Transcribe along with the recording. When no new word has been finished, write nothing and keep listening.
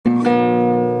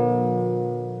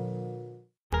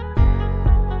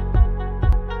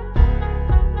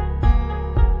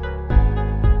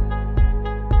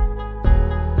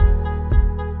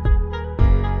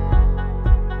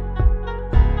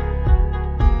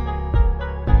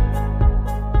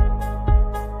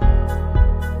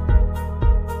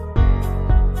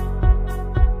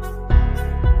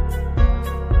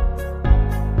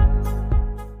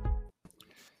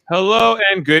Hello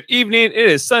and good evening. It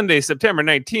is Sunday, September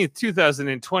 19th,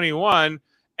 2021.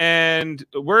 And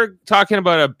we're talking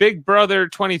about a Big Brother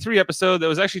 23 episode that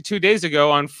was actually 2 days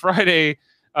ago on Friday,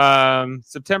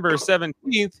 September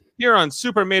 17th, here on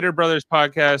Super Mater Brothers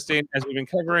Podcasting, as we've been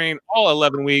covering all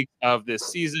 11 weeks of this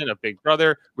season of Big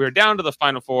Brother. We're down to the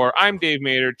final four. I'm Dave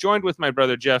Mater, joined with my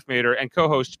brother Jeff Mater and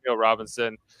co-host Jamil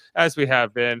Robinson, as we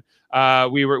have been.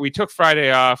 We took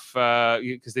Friday off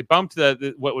because they bumped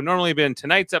what would normally have been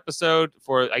tonight's episode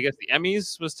for, I guess, the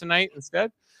Emmys was tonight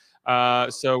instead.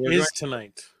 So we're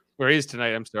tonight. Where is tonight?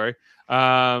 I'm sorry. We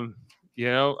got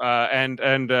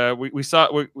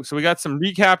some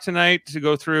recap tonight to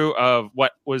go through of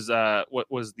what was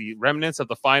the remnants of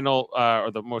the final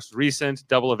or the most recent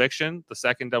double eviction, the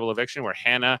second double eviction where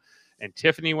Hannah and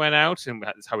Tiffany went out, and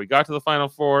that's how we got to the final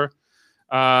four.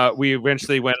 We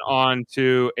eventually went on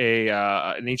to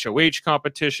an HOH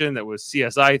competition that was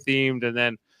CSI themed, and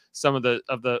then some of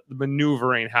the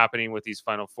maneuvering happening with these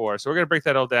final four. So we're gonna break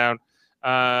that all down.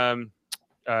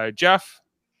 Jeff,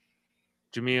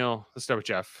 Jamil, let's start with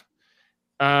Jeff.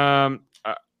 Are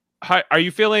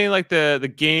you feeling like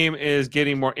the game is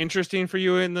getting more interesting for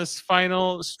you in this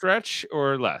final stretch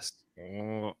or less?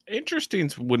 Interesting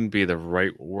wouldn't be the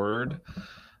right word.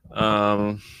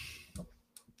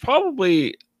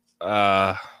 Probably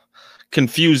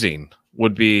confusing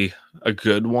would be a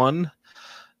good one.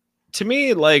 To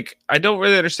me, like, I don't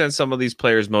really understand some of these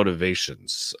players'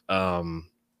 motivations.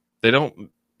 They don't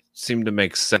seem to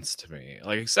make sense to me.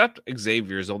 Like, except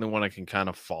Xavier is the only one I can kind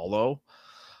of follow.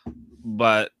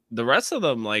 But the rest of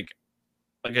them, like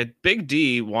a Big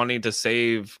D wanting to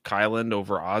save Kyland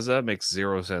over Azah makes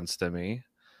zero sense to me.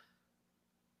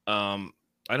 I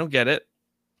don't get it.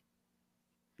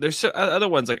 There's other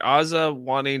ones like Azah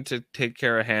wanting to take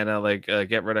care of Hannah, like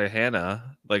get rid of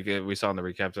Hannah, like we saw in the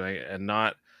recap tonight, and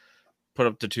not put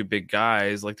up the two big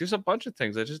guys. Like, there's a bunch of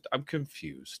things. I'm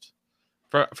confused.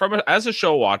 As a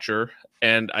show watcher,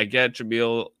 and I get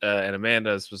Jamil and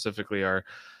Amanda specifically are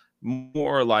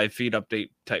more live feed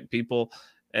update type people,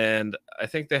 and I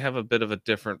think they have a bit of a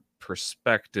different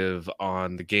perspective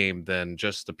on the game than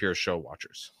just the pure show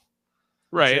watchers.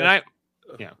 Right, Jeff,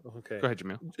 yeah. Okay. Go ahead,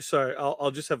 Jamil. Sorry,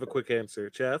 I'll just have a quick answer,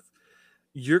 Jeff.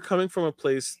 You're coming from a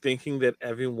place thinking that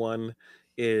everyone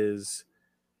is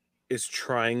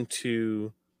trying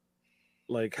to,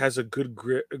 like, has a good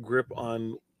grip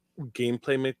on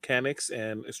gameplay mechanics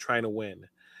and is trying to win.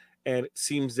 And it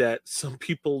seems that some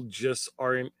people just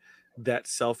aren't that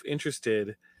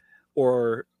self-interested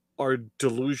or are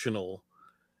delusional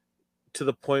to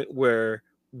the point where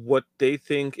what they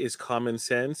think is common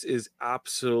sense is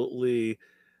absolutely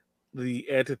the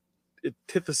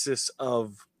antithesis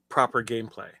of proper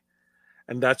gameplay.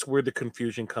 And that's where the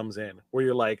confusion comes in, where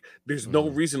you're like, there's no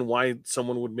reason why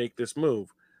someone would make this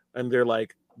move. And they're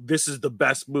like, this is the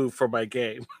best move for my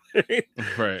game.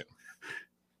 Right.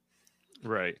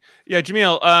 Yeah,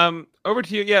 Jamil, over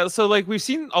to you. Yeah, so like we've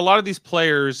seen a lot of these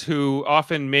players who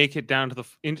often make it down to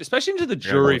especially into the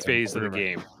jury phase of the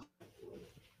game.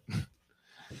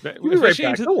 Be right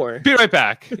back. Don't worry. Be right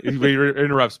back. He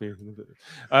interrupts me.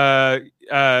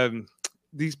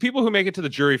 These people who make it to the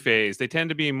jury phase, they tend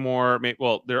to be more.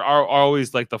 Well, there are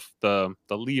always like the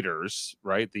leaders,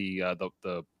 right?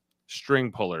 The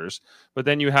string pullers, but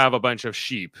then you have a bunch of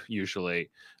sheep.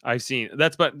 Usually, I've seen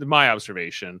that's but my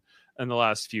observation in the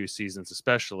last few seasons,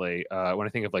 especially when I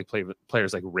think of like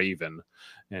players like Raven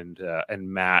and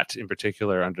Matt in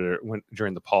particular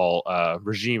during the Paul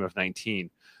regime of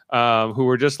 19. Who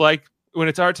were just like, when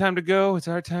it's our time to go, it's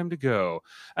our time to go.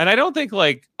 And I don't think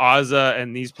like Azah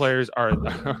and these players are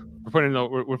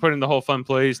we're putting the whole fun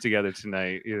plays together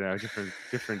tonight. You know,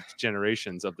 different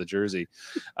generations of the jersey.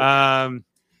 Yeah.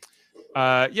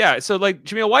 So like,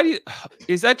 Jamil,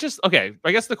 is that just okay?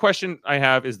 I guess the question I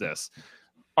have is this: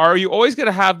 are you always going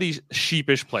to have these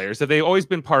sheepish players? Have they always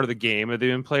been part of the game? Have they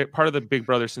been part of the Big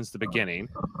Brother since the beginning?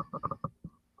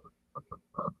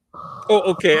 Oh,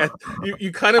 okay.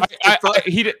 You kind of. I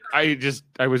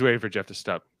was waiting for Jeff to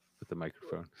stop with the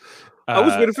microphone. I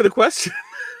was waiting for the question.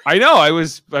 I know. I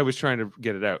was trying to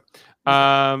get it out.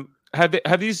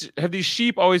 Have these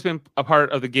sheep always been a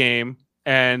part of the game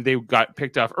and they got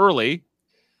picked off early,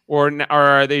 or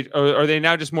are they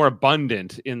now just more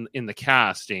abundant in the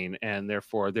casting, and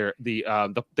therefore they're the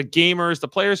gamers, the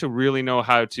players who really know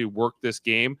how to work this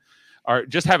game, are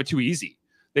just have it too easy.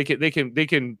 They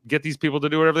can get these people to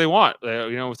do whatever they want,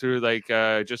 through like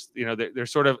they're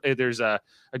sort of, there's a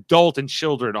adult and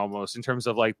children almost in terms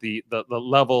of like the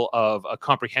level of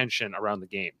comprehension around the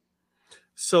game.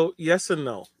 So yes and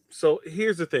no. So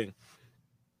here's the thing.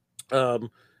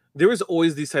 There was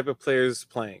always these type of players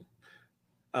playing.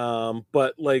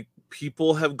 But like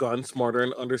people have gotten smarter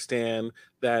and understand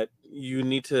that you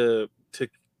need to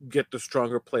get the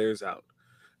stronger players out,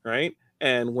 right?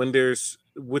 And when there's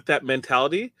with that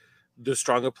mentality, the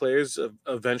stronger players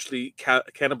eventually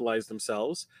cannibalize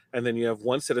themselves, and then you have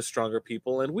one set of stronger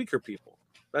people and weaker people.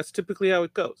 That's typically how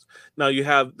it goes. Now you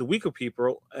have the weaker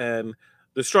people and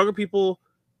the stronger people.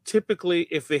 Typically,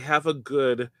 if they have a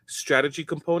good strategy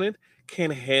component, can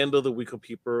handle the weaker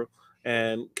people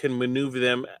and can maneuver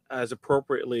them as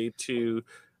appropriately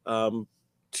um,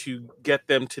 to get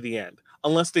them to the end,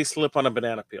 unless they slip on a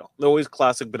banana peel. They're always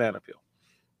classic banana peel,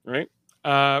 right?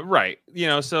 Right.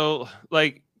 So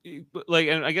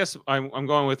and I guess I'm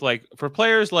going with like for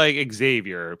players like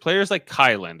Xavier, players like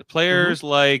Kyland, players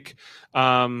like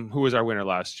who was our winner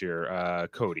last year,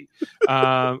 Cody.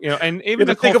 And even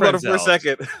to think about it for a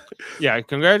second. Yeah,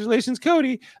 congratulations,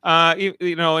 Cody.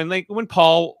 And like when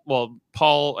Paul,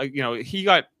 he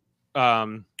got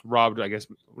robbed, I guess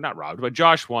not robbed, but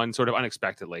Josh won sort of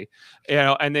unexpectedly,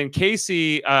 and then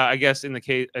Casey, I guess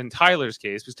in Tyler's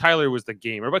case, because Tyler was the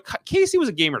gamer, but Casey was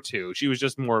a gamer too. She was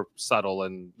just more subtle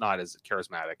and not as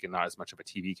charismatic and not as much of a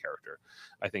TV character,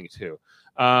 I think too.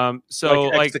 So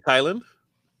like the Kylan,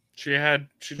 she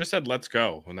just said "let's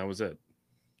go" and that was it.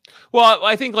 Well,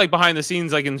 I think like behind the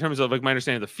scenes, like in terms of like my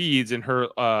understanding of the feeds and her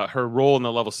role in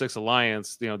the Level 6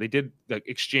 Alliance, they did like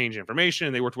exchange information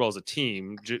and they worked well as a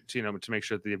team to make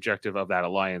sure that the objective of that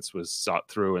alliance was sought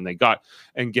through, and they got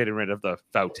and getting rid of the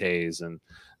Fautes and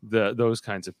those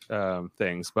kinds of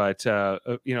things. But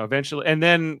eventually, and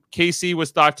then Casey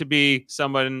was thought to be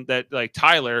someone that like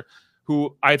Tyler,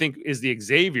 who I think is the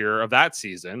Xavier of that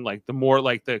season, like the more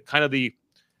like the kind of the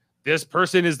this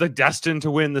person is the destined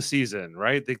to win the season,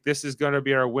 right? This is going to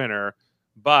be our winner.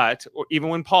 But even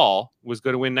when Paul was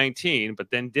going to win 19,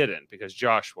 but then didn't because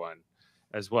Josh won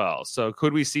as well. So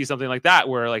could we see something like that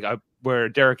where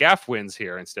Derek F wins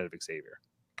here instead of Xavier?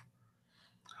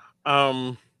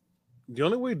 The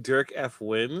only way Derek F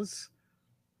wins.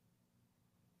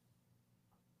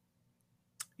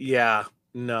 Yeah,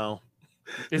 no.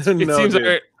 It seems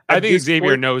like I think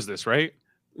Xavier knows this, right?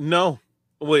 No.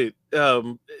 Wait,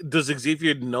 does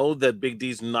Xavier know that Big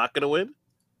D's not going to win?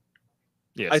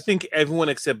 Yes. I think everyone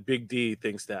except Big D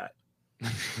thinks that,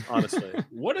 honestly.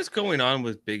 What is going on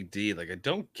with Big D? Like, I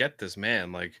don't get this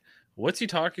man. Like, what's he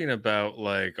talking about?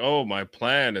 Like, oh, my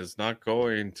plan is not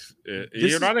going to...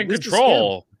 you're not in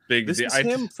control, Big D. This is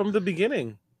him from the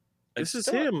beginning. This is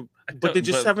him, but they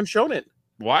just haven't shown it.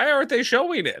 Why aren't they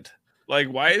showing it? Like,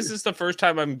 why is this the first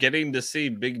time I'm getting to see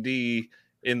Big D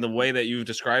in the way that you've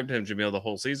described him, Jamil, the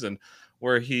whole season,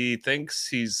 where he thinks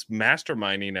he's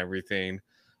masterminding everything,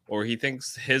 or he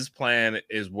thinks his plan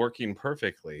is working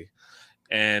perfectly,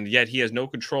 and yet he has no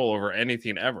control over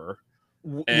anything ever.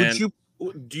 Do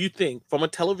you think, from a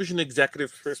television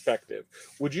executive perspective,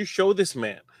 would you show this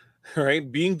man,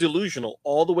 right, being delusional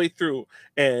all the way through,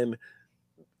 and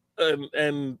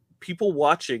people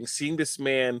watching, seeing this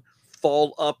man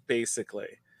fall up, basically?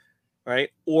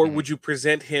 Right? Or would you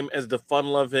present him as the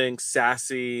fun-loving,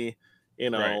 sassy,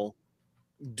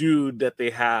 dude that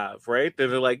they have, right? That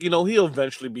they're like, he'll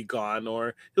eventually be gone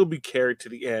or he'll be carried to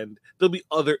the end. There'll be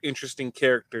other interesting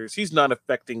characters. He's not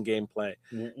affecting gameplay.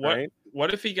 Right?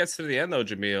 What if he gets to the end though,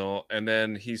 Jamil, and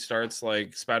then he starts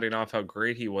like spouting off how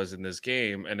great he was in this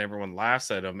game and everyone laughs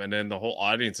at him and then the whole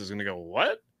audience is gonna go,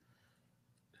 what?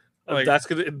 Like,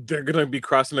 they're gonna be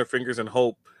crossing their fingers and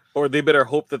hope. Or they better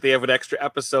hope that they have an extra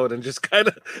episode and just kind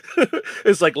of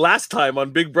it's like last time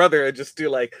on Big Brother and just do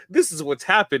like, this is what's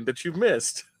happened that you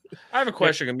missed. I have a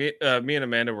question. Me and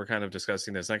Amanda were kind of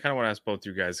discussing this. And I kind of want to ask both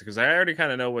you guys because I already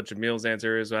kind of know what Jamil's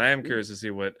answer is, but I am curious to see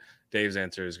what Dave's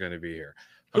answer is going to be here.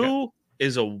 Okay. Who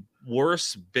is a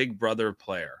worse Big Brother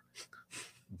player?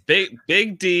 Big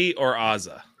D or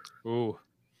Azah? Ooh.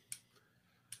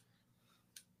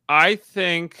 I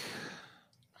think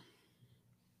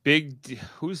Big D,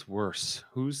 who's worse?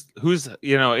 Who's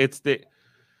it's the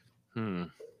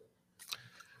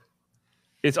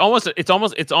It's almost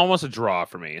a draw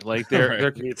for me. Like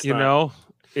they're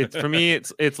it's for me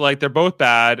it's like they're both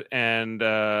bad and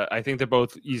I think they're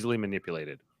both easily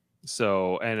manipulated.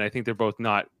 So, and I think they're both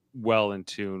not well in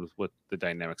tune with what the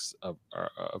dynamics of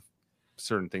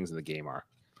certain things in the game are.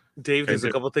 Dave, there's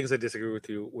a couple of things I disagree with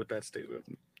you with that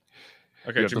statement.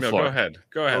 Okay, Jamil, go ahead.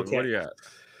 Okay. What do you got?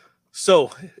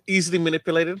 So, easily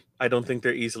manipulated? I don't think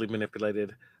they're easily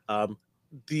manipulated.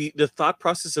 The thought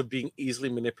process of being easily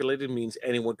manipulated means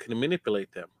anyone can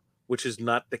manipulate them, which is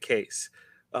not the case.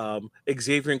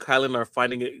 Xavier and Kylan are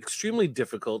finding it extremely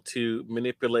difficult to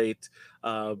manipulate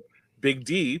Big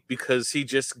D because he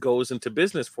just goes into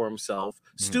business for himself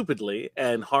stupidly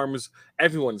and harms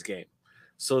everyone's game.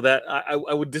 So that I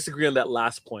would disagree on that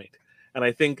last point. And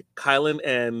I think Kylan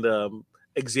and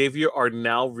Xavier are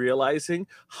now realizing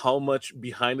how much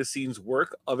behind the scenes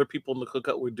work other people in the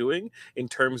cookout were doing in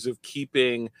terms of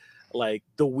keeping like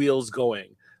the wheels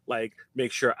going. Like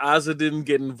make sure Azza didn't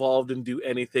get involved and do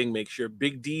anything, make sure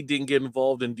Big D didn't get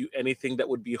involved and do anything that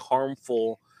would be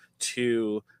harmful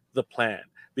to the plan.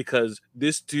 Because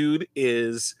this dude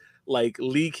is like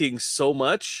leaking so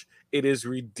much, it is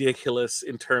ridiculous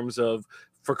in terms of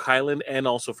for Kylan and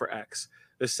also for X.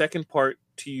 The second part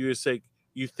to you is like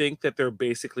you think that they're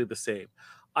basically the same.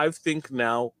 I think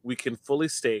now we can fully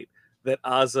state that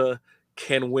Azza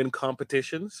can win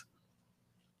competitions,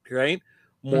 right?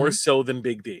 More so than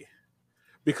Big D.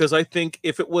 Because I think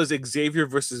if it was Xavier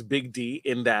versus Big D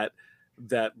in that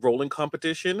rolling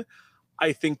competition,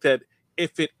 I think that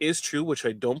if it is true, which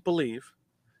I don't believe,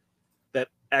 that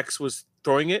X was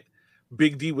throwing it,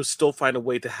 Big D would still find a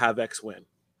way to have X win.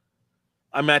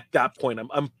 I'm at that point.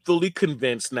 I'm fully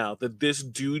convinced now that this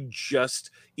dude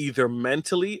just either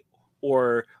mentally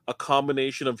or a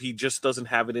combination of he just doesn't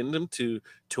have it in him to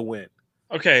win.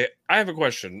 Okay, I have a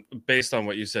question based on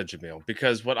what you said, Jamil,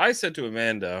 because what I said to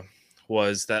Amanda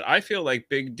was that I feel like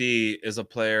Big D is a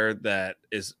player that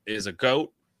is a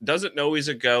GOAT, doesn't know he's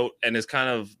a GOAT, and is kind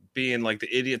of being like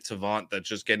the idiot savant that's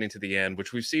just getting to the end,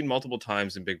 which we've seen multiple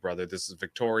times in Big Brother. This is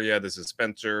Victoria, this is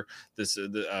Spencer, this is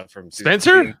from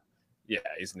Spencer. Yeah,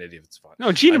 he's an idiot savant.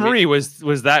 No, Gina Marie was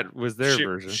their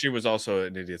version. She was also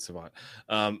an idiot savant.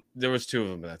 There was two of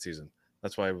them in that season.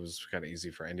 That's why it was kind of easy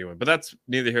for anyone. But that's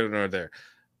neither here nor there.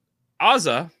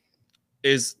 Azza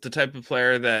is the type of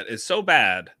player that is so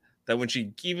bad that when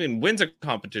she even wins a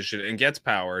competition and gets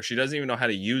power, she doesn't even know how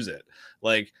to use it.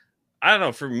 Like, I don't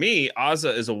know. For me,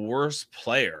 Azza is a worse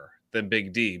player than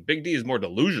Big D. Big D is more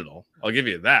delusional. I'll give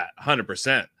you that,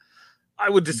 100%. I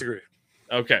would disagree.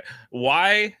 Okay.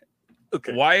 Why?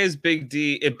 Okay. Why is Big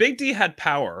D? If Big D had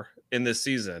power in this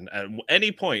season at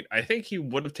any point, I think he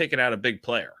would have taken out a big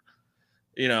player.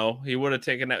 You know, he would have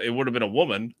taken out. It would have been a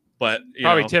woman, but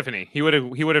probably Tiffany. He would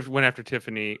have went after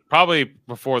Tiffany probably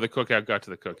before the cookout got to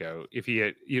the cookout. If he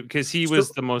had, because he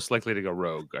was the most likely to go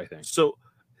rogue, I think. So,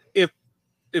 if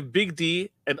Big D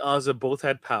and Azza both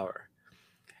had power,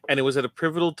 and it was at a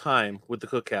pivotal time with the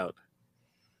cookout,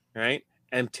 right?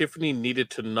 And Tiffany needed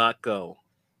to not go.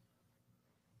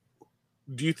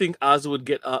 Do you think Azza would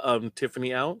get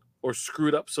Tiffany out or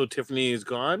screwed up so Tiffany is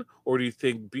gone? Or do you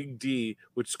think Big D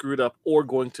would screw it up or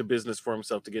going to business for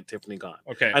himself to get Tiffany gone?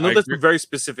 Okay. I know that's a very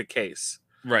specific case.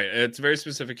 Right. It's a very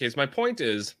specific case. My point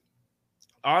is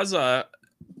Azza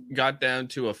got down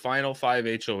to a final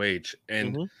 5 HOH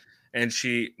and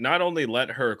she not only let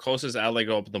her closest ally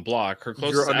go up in the block, her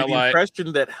closest You're under ally. the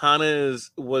impression that Hannah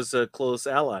was a close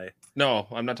ally. No,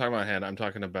 I'm not talking about Hannah. I'm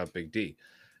talking about Big D.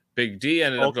 Big D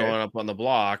ended up going up on the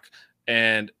block,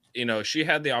 and she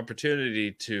had the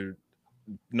opportunity to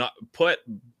not put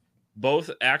both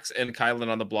X and Kylan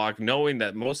on the block, knowing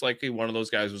that most likely one of those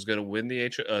guys was going to win the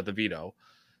veto,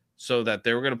 so that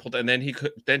they were going to pull. And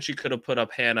then she could have put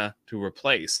up Hannah to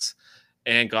replace,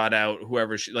 and got out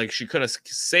whoever she could have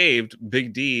saved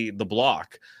Big D the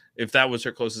block if that was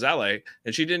her closest ally,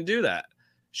 and she didn't do that.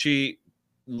 She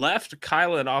left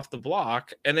Kylan off the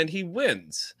block, and then he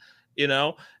wins.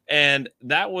 And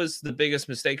that was the biggest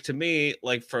mistake to me.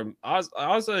 Like from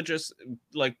Azza, just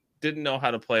like didn't know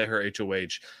how to play her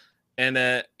HOH,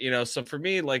 and so for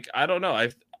me, like I don't know.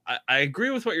 I agree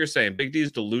with what you're saying. Big D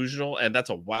is delusional, and that's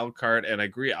a wild card. And I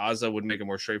agree, Azza would make a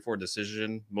more straightforward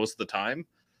decision most of the time.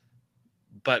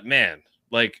 But man,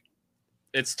 like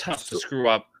it's tough to screw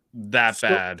up that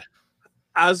bad.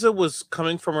 Azza was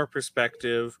coming from her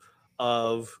perspective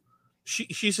of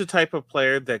she's the type of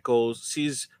player that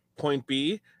sees point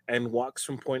B and walks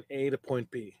from point A to point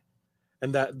B,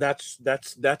 and that's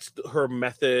her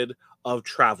method of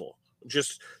travel.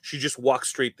 She just walks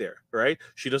straight there, right?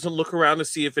 She doesn't look around to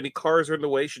see if any cars are in the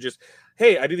way. She just,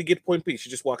 hey, I need to get to point B. She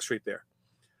just walks straight there.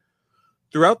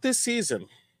 Throughout this season,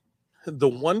 the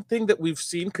one thing that we've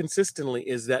seen consistently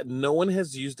is that no one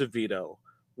has used a veto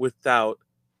without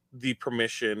the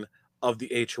permission of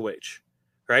the HOH,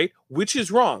 right? Which is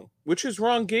wrong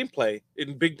gameplay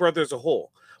in Big Brother as a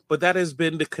whole. But that has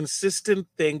been the consistent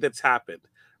thing that's happened,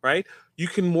 right? You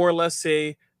can more or less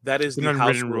say that is the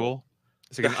house rule.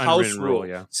 It's like the house rule,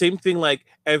 yeah. Same thing like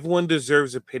everyone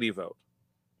deserves a pity vote,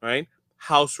 right?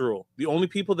 House rule. The only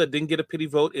people that didn't get a pity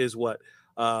vote is what?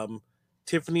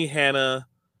 Tiffany, Hannah,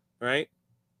 right?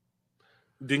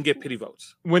 Didn't get pity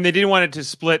votes. When they didn't want it to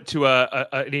split to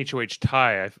an HOH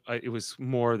tie, it was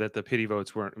more that the pity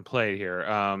votes weren't in play here.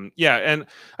 Yeah, and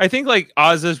I think like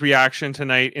Oz's reaction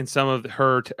tonight in some of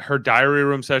her diary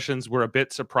room sessions were a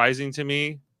bit surprising to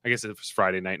me. I guess it was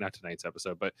Friday night, not tonight's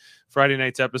episode, but Friday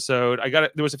night's episode.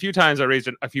 There was a few times I raised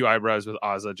a few eyebrows with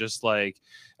Ozza, just like,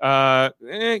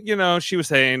 she was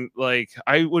saying like,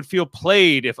 I would feel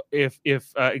played if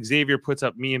Xavier puts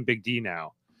up me and Big D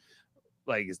now.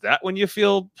 Like, is that when you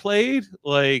feel played?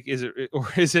 Like, is it, or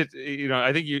is it,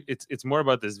 I think it's more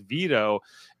about this veto,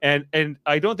 and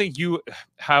I don't think you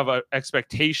have an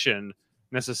expectation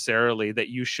necessarily that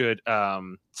you should have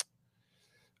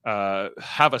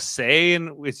a say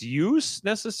in its use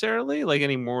necessarily, like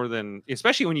any more than,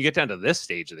 especially when you get down to this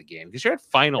stage of the game, because you're at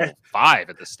final 5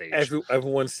 at this stage.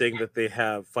 Everyone's saying that they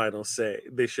have final say.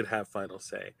 They should have final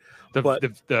say. But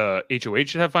the HOH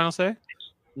should have final say.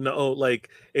 No, like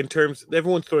in terms,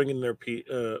 everyone's throwing in their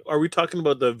are we talking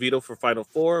about the veto for Final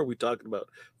 4? Or are we talking about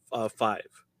 5?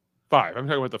 5. I'm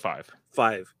talking about the 5.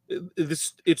 5.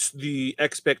 It's the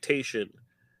expectation.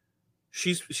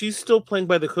 She's still playing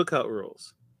by the cookout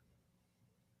rules.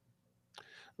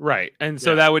 Right. And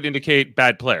so that would indicate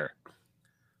bad player.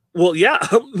 Well, yeah.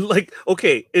 Like,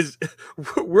 okay,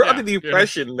 we're under the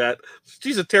impression that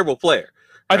she's a terrible player.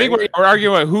 I think we're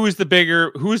arguing about who's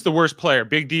the worst player,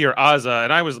 Big D or Ozza,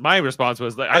 and my response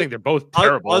was I think they're both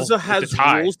terrible. Ozza has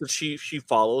rules that she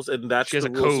follows, and that's she has a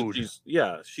code.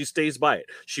 She stays by it.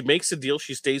 She makes a deal,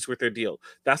 she stays with her deal.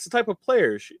 That's the type of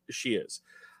player she is.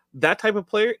 That type of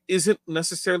player isn't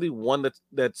necessarily one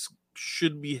that's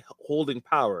should be holding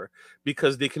power,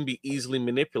 because they can be easily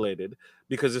manipulated,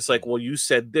 because it's like, well, you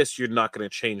said this, you're not going to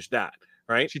change that,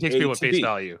 right? She takes people at face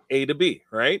value. A to B,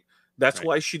 right? That's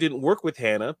why she didn't work with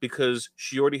Hannah, because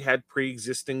she already had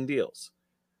pre-existing deals,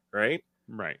 right?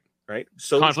 Right.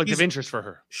 So conflict of interest for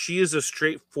her. She is a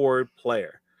straightforward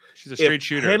player. She's a straight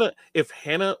shooter. If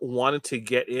Hannah wanted to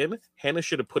get in, Hannah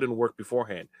should have put in work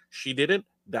beforehand. She didn't.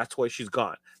 That's why she's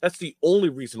gone. That's the only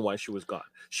reason why she was gone.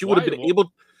 She would have been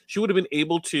able. She would have been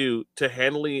able to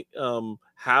handily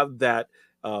have that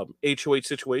HOH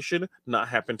situation not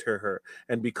happen to her.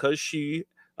 And because she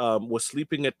was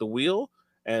sleeping at the wheel,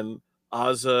 and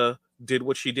Ozza did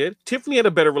what she did, Tiffany had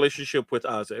a better relationship with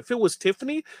Ozza. If it was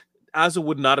Tiffany, Ozza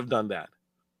would not have done that.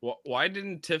 Why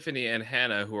didn't Tiffany and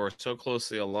Hannah, who are so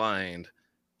closely aligned,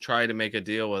 try to make a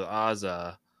deal with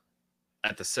Ozza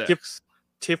at the 6?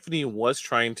 Tiffany was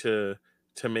trying to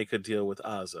make a deal with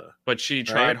Ozza, but she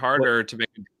tried harder to make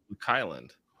a deal with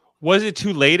Kyland. Was it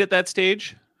too late at that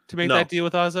stage to make that deal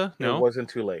with Ozza? No, it wasn't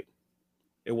too late.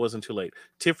 It wasn't too late.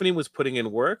 Tiffany was putting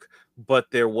in work, but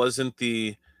there wasn't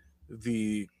the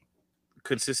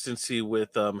consistency with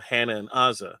Hannah and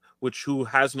Ozza, who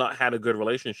has not had a good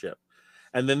relationship.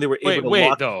 And then they were able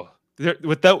to though.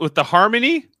 With the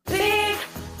harmony. Big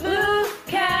blue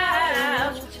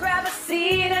couch, grab a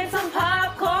seat and some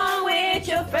popcorn with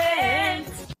your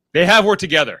friends. They have worked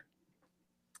together.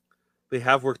 They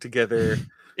have worked together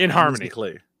in harmony.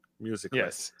 Musically.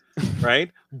 Yes. Right?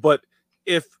 But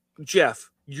if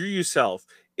Jeff, you yourself,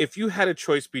 if you had a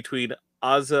choice between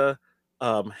Ozza,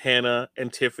 Hannah,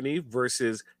 and Tiffany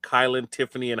versus Kyland,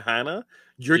 Tiffany, and Hannah,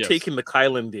 you're taking the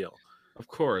Kyland deal. Of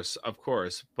course,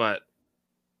 but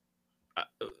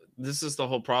this is the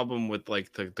whole problem with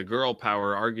like the girl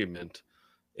power argument.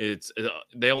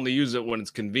 They only use it when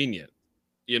it's convenient,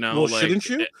 Well, shouldn't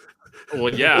you?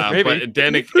 Well, yeah, but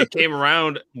then it came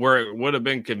around where it would have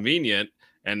been convenient,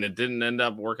 and it didn't end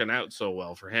up working out so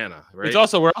well for Hannah. Right?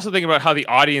 We're also thinking about how the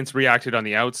audience reacted on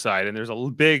the outside, and there's a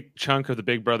big chunk of the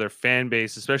Big Brother fan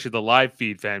base, especially the live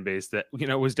feed fan base, that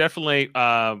was definitely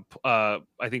I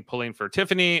think pulling for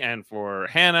Tiffany and for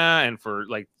Hannah, and for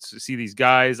like to see these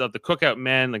guys of the cookout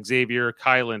men like Xavier,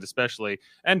 Kyland especially,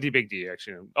 and Big D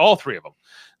actually, all three of them,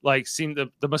 like seeing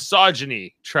the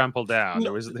misogyny trample down.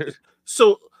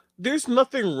 So there's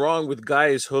nothing wrong with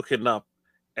guys hooking up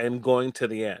and going to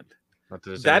the end.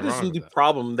 That isn't the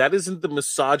problem. That isn't the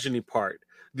misogyny part.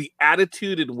 The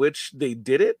attitude in which they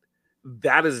did it,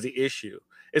 that is the issue.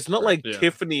 It's not like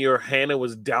Tiffany or Hannah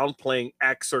was downplaying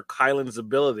X or Kyland's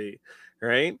ability,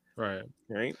 right? Right.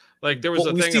 Like there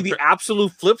was we see the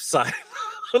absolute flip side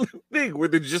on the thing where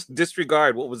they just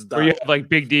disregard what was done. Or you have like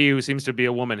Big D, who seems to be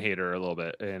a woman hater a little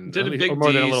bit, and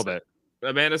more than a little bit.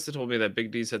 Amanda told me that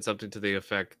Big D said something to the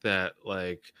effect that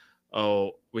like,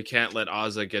 oh, we can't let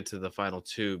Ozza get to the final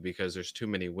 2 because there's too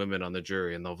many women on the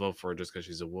jury and they'll vote for her just because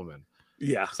she's a woman.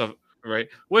 Yeah. So, right.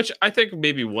 Which I think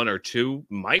maybe 1 or 2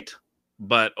 might,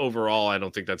 but overall, I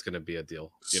don't think that's going to be a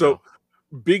deal.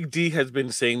 Big D has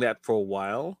been saying that for a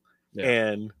while,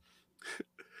 and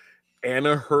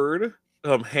Anna heard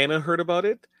Hannah heard about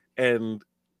it and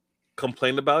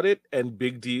complained about it, and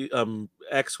Big D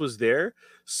X was there.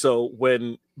 So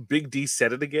when Big D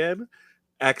said it again,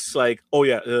 X like, oh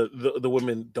yeah, the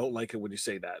women don't like it when you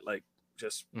say that. Like,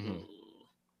 just Mhm.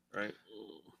 right.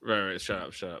 Right.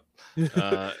 Shut up.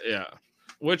 Yeah.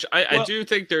 Which I Well- do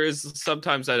think there is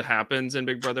sometimes that happens in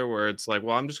Big Brother where it's like,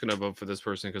 well, I'm just going to vote for this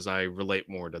person because I relate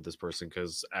more to this person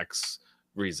because X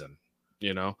reason,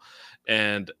 you know?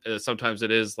 And sometimes it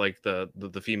is like the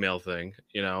female thing,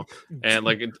 you know? And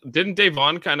like, didn't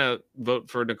Davon kind of vote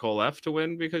for Nicole F to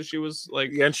win because she was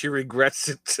like, Yeah, and she regrets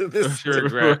it to this. She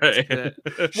regrets Right.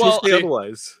 it. She'll Well, say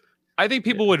otherwise. I think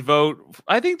people would vote.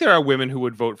 I think there are women who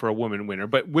would vote for a woman winner,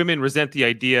 but women resent the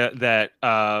idea that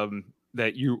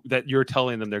that you're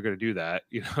telling them they're going to do that.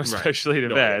 You know, especially to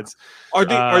No, yeah. vets. Are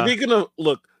they gonna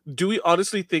look? Do we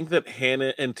honestly think that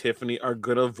Hannah and Tiffany are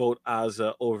gonna vote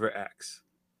Azza over X?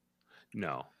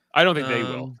 No, I don't think they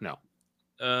will. Um,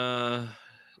 No,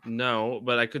 no,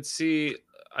 but I could see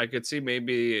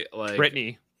maybe like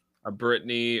Brittany. a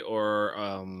Brittany or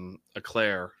a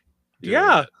Claire. doing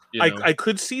Yeah, it, you know? I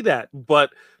could see that,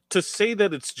 but to say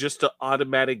that it's just an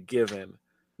automatic given,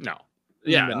 No,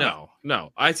 Yeah, No.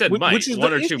 no. I said Which might. is the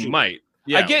One or two issue. might.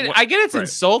 Yeah, I get it's right.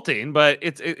 insulting, but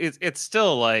it's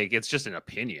still like it's just an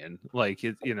opinion. Like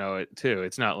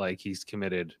it's not like he's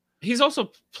committed. He's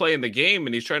also playing the game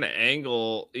and he's trying to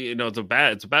angle. You know, it's a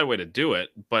bad way to do it,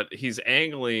 but he's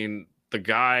angling the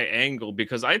guy angle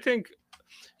because I think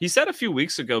he said a few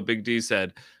weeks ago. Big D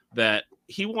said that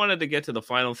he wanted to get to the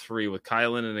final three with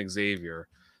Kylan and Xavier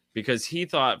because he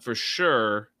thought for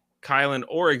sure Kylan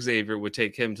or Xavier would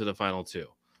take him to the final two,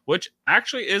 which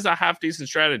actually is a half decent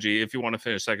strategy if you want to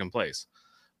finish second place,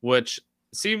 which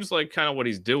seems like kind of what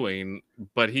he's doing,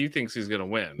 but he thinks he's going to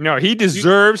win. No, he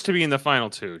deserves to be in the final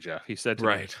two, Jeff. He said to me.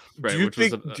 Right. do you which was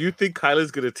think do you think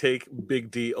Kyla's gonna take Big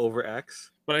D over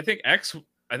X? but I think X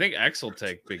will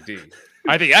take Big D.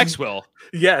 I think X will.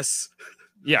 Yes.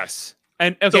 Yes.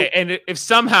 And okay, and if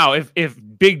somehow if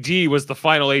Big D was the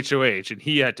final HOH and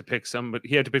he had to pick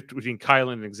between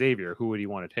Kylan and Xavier, who would he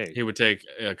want to take? He would take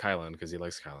Kylan because he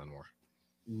likes Kylan more.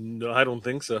 No, I don't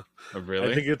think so. Oh,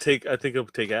 really? I think it'll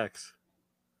take X.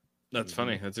 That's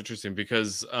funny. That's interesting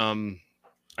because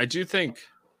I do think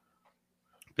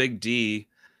Big D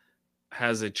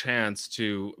has a chance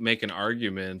to make an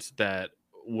argument that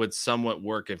would somewhat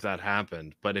work if that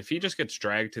happened. But if he just gets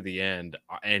dragged to the end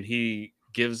and he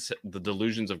gives the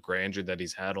delusions of grandeur that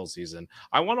he's had all season,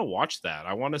 I want to watch that.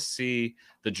 I want to see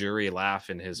the jury laugh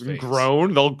in his face.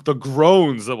 Groan, the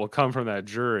groans that will come from that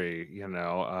jury,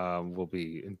 will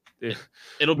be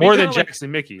It'll be more than kinda like-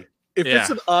 Jackson Mickey. If it's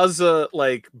Yeah. an Azza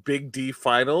like Big D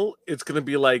final, it's gonna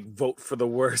be like vote for the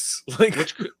worst. Like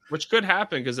which could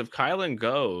happen because if Kylan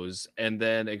goes and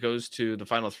then it goes to the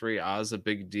final three, Ozza,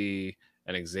 Big D,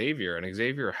 and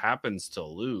Xavier happens to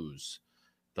lose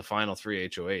the final three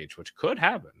HOH, which could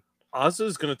happen. Azza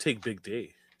is gonna take Big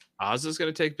D. Ozza's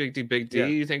going to take Big D. Big D, Yeah.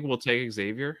 you think will take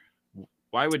Xavier?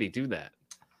 Why would he do that?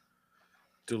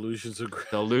 Delusions of grandeur.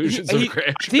 Delusions He- of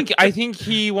grandeur. I think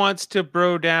he wants to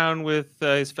bro down with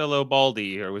his fellow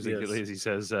Baldy, or was it Yes. as he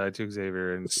says to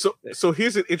Xavier? And So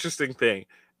here's an interesting thing.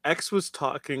 X was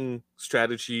talking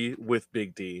strategy with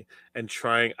Big D and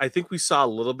trying. I think we saw a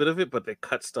little bit of it, but they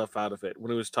cut stuff out of it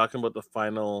when he was talking about the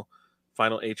final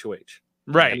HOH.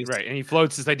 right, and he's- and he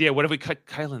floats this idea. What if we cut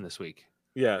Kylan this week?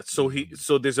 Yeah, so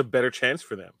there's a better chance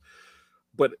for them.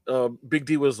 But Big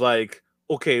D was like,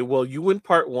 okay, well, you win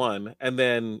part one, and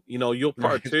then you'll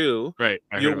part Right. two. Right.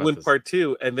 I heard You'll about win this. part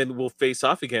two, and then we'll face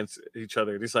off against each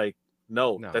other. And he's like,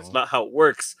 no, that's No. not how it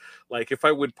works. Like, if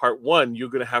I win part one, you're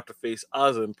gonna have to face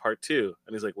Ozza in part two.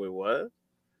 And he's like, wait, what?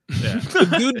 Yeah.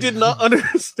 The dude did not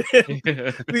understand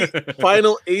the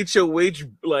final HOH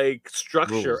like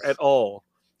structure Rules. at all.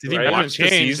 Did he Right? watch the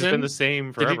It's season? been the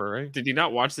same Did he- forever, right? Did he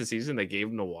not watch the season they gave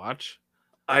him to watch?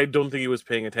 I don't think he was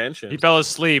paying attention. He fell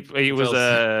asleep. He was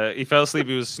fell he fell asleep.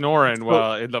 He was snoring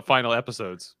while in the final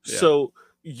episodes. Yeah. So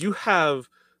you have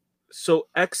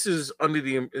X is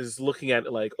is looking at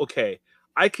it like, okay,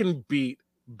 I can beat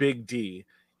Big D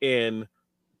in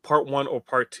part one or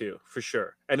part two for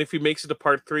sure. And if he makes it to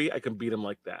part three, I can beat him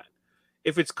like that.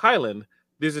 If it's Kylan,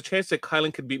 there's a chance that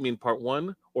Kylan could beat me in part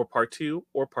one or part two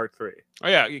or part three. Oh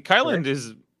yeah, Kylan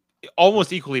is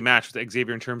almost equally matched with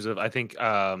Xavier in terms of I think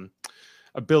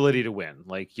ability to win.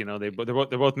 Like they're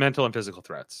both mental and physical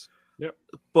threats.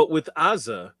 But with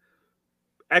Azza,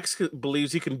 X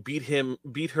believes he can beat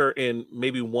her in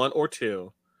maybe one or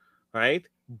two, right?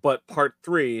 But part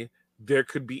three, there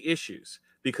could be issues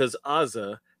because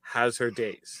Azza has her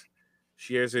days.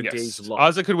 She has her Yes. days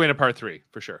locked. Ozza could win a part 3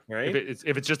 for sure. Right? If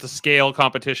it's just a scale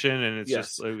competition and it's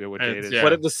Yes. just what And date it's- is. yeah.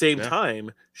 But at the same Yeah.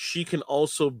 time, she can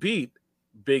also beat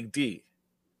Big D.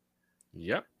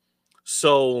 Yep.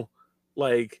 So,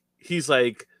 like, he's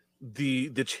like, the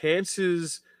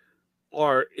chances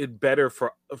are it better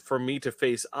for me to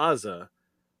face Ozza,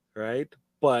 right?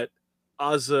 But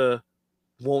Ozza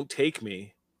won't take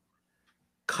me.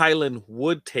 Kylan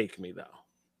would take me though.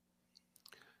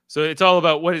 So it's all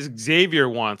about what Xavier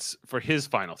wants for his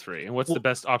final 3 and what's Well- the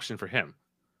best option for him.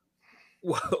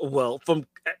 Well, from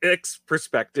X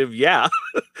perspective, yeah.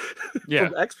 Yeah.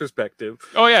 From X perspective,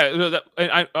 Oh yeah, no,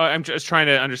 I'm just trying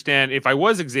to understand if I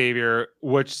was Xavier,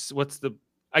 what's the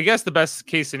I guess the best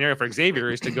case scenario for Xavier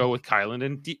is to go with Kylan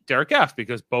and Derek F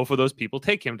because both of those people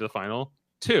take him to the final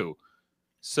 2.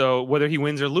 So whether he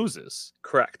wins or loses,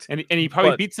 correct. and he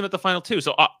probably But- beats him at the final 2.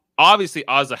 So obviously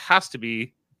Ozza has to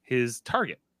be his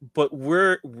target. But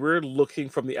we're looking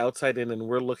from the outside in, and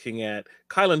we're looking at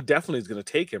Kylan definitely is going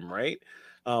to take him, right?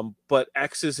 But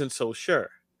X isn't so sure.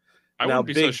 I Now, wouldn't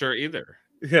be so Big- sure either.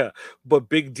 Yeah, but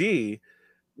Big D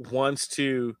wants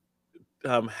to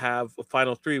have a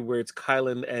final 3 where it's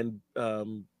Kylan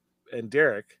and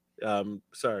Derek.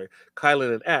 Sorry,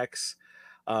 Kylan and X,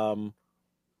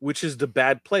 which is the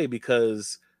bad play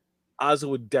because Ozza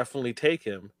would definitely take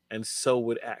him, and so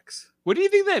would X. What do you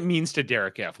think that means to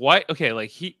Derek F? Why? Okay, like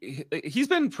he's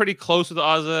been pretty close with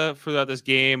Ozza throughout this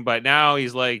game, but now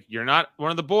he's like, you're not one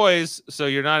of the boys, so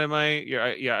you're not in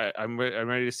my. I'm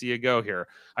ready to see you go here.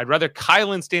 I'd rather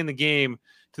Kylan stay in the game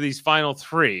to these final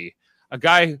 3. A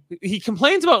guy he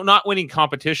complains about not winning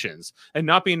competitions and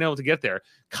not being able to get there.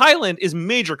 Kylan is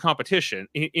major competition,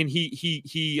 and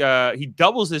he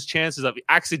doubles his chances of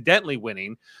accidentally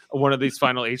winning one of these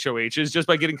final HOHs just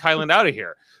by getting Kylan out of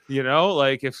here. You know,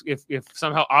 like if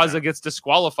somehow Ozza gets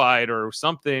disqualified or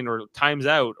something or times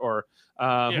out or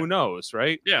who knows,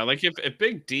 right? Yeah, like if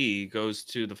Big D goes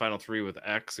to the final 3 with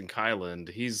X and Kylan,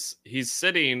 he's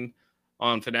sitting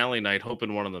on finale night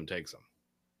hoping one of them takes him.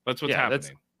 That's what's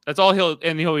happening. That's all he'll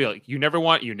be like. You never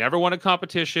won a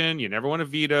competition. You never won a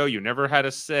veto. You never had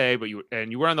a say, but you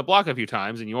were on the block a few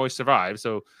times and you always survived.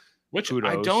 So, Which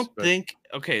kudos, I don't but- think.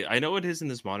 Okay, I know it is in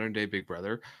this modern day Big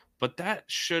Brother, but that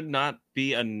should not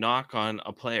be a knock on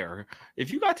a player.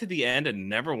 If you got to the end and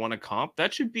never won a comp,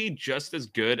 that should be just as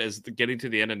good as getting to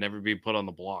the end and never being put on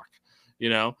the block. You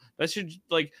know, that should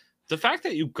like the fact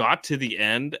that you got to the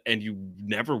end and you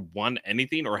never won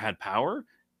anything or had power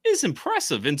is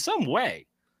impressive in some way.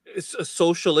 It's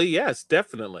socially, yes,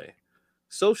 definitely.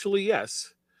 Socially,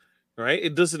 yes. Right?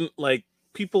 It doesn't like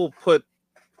people put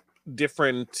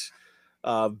different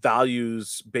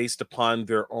values based upon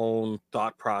their own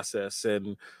thought process,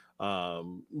 and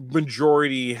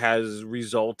majority has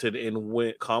resulted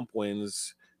in comp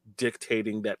wins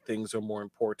dictating that things are more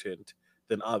important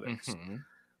than others. Mhm.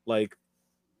 Like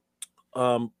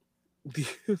the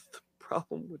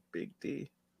problem with Big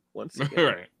D once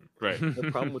again. Right. The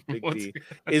problem with Big Once D again.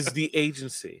 is the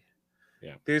agency.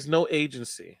 Yeah. There's no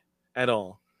agency at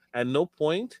all. At no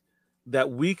point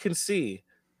that we can see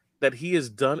that he has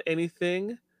done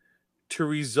anything to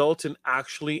result in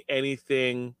actually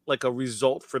anything like a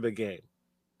result for the game.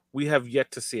 We have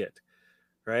yet to see it,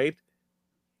 right?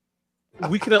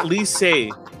 We can at least say,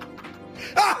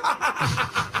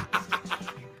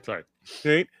 Sorry.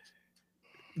 right?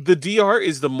 The DR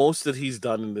is the most that he's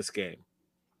done in this game,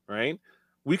 right?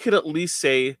 We could at least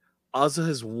say Ozza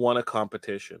has won a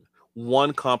competition.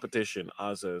 One competition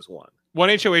Ozza has won. One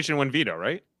HOH and one veto,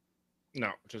 right?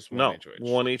 No, just one No, HOH.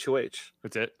 one HOH.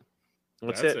 That's it.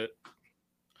 That's That's it. it.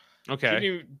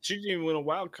 Okay. She didn't even win a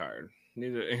wild card.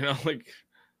 Neither, like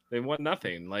they won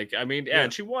nothing. Like I mean, yeah, Yeah.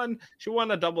 she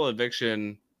won a double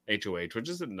eviction HOH, which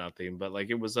isn't nothing, but like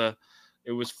it was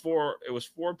four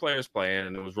players playing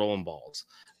and it was rolling balls,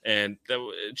 and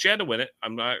she had to win it.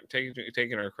 I'm not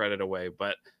taking her credit away,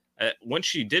 but once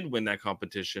she did win that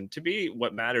competition, to me,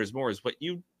 what matters more is what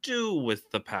you do with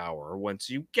the power once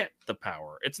you get the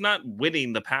power. It's not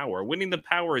winning the power. Winning the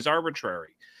power is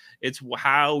arbitrary. It's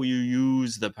how you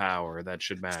use the power that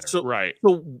should matter. So, Right.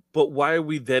 but why are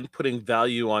we then putting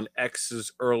value on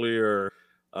X's earlier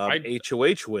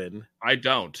HOH win? I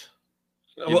don't.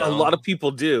 Well, a know? lot of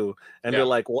people do, and Yeah. they're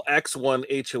like, "Well, X won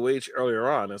HOH earlier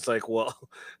on." It's like, well,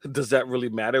 does that really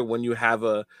matter when you have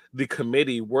the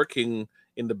committee working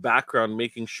in the background,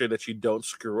 making sure that you don't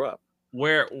screw up?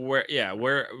 Where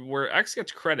X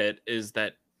gets credit is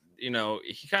that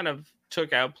he kind of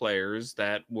took out players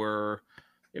that were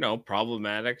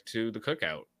problematic to the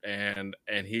cookout, and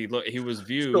he was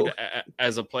viewed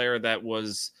as a player that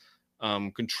was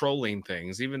controlling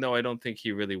things, even though I don't think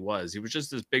he really was. He was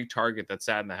just this big target that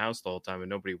sat in the house the whole time and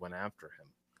nobody went after him.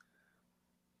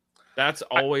 That's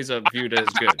always viewed as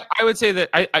good. I would say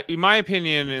that, in my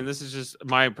opinion, and this is just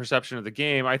my perception of the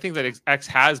game, I think that X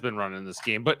has been running this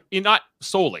game, but not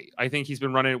solely. I think he's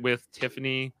been running it with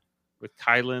Tiffany, with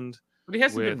Kyland. But he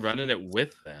hasn't been running it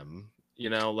with them. You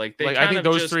know, like I think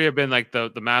those three have been like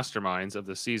the masterminds of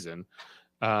the season.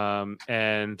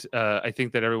 And I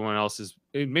think that everyone else is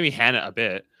maybe Hannah a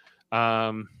bit.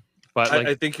 But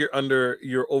I think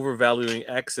you're overvaluing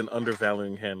X and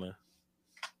undervaluing Hannah.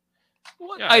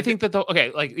 Yeah, I think that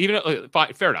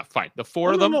fine, fair enough. Fine. The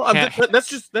four of them. No, that's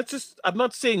just. I'm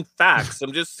not saying facts.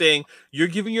 I'm just saying you're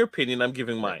giving your opinion. I'm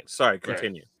giving mine. Sorry.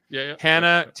 Continue. Right. Yeah.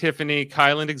 Hannah, Tiffany,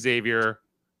 Kyland, Xavier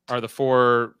are the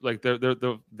four. Like they're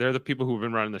the people who've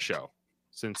been running the show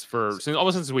since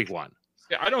almost since week one.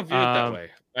 Yeah, I don't view it that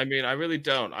way. I mean, I really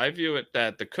don't. I view it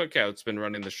that the Cookout's been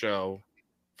running the show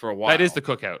for a while. That is the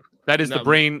Cookout. That is the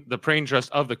brain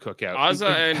trust of the Cookout.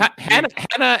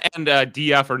 Hannah and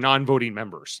DF are non-voting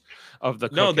members of the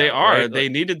Cookout. No, they are. Right? They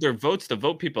needed their votes to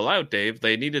vote people out, Dave.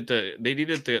 They needed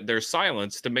their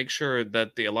silence to make sure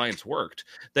that the alliance worked.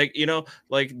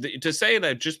 To say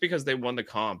that just because they won the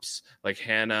comps, like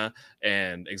Hannah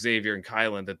and Xavier and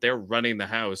Kyland, that they're running the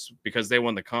house because they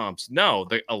won the comps. No,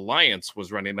 the alliance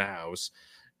was running the house.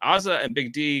 Azza and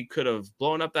Big D could have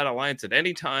blown up that alliance at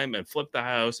any time and flipped the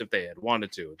house if they had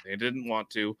wanted to. They didn't want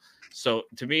to. So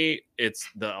to me, it's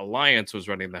the alliance was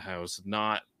running the house,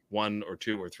 not 1 or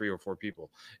 2 or 3 or 4 people.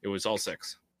 It was all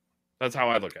 6. That's how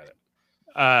I look at it.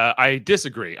 I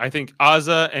disagree. I think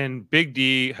Azza and Big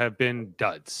D have been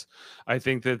duds. I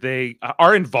think that they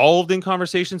are involved in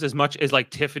conversations as much as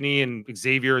like Tiffany and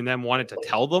Xavier and them wanted to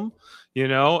tell them, you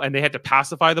know, and they had to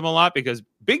pacify them a lot because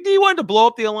Big D wanted to blow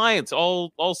up the alliance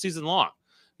all season long,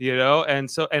 you know, and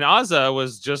Azza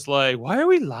was just like, why are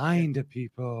we lying to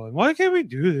people? And why can't we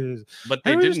do this? But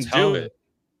they didn't do it.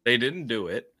 They didn't do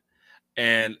it.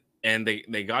 And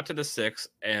they got to the 6,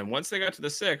 and once they got to the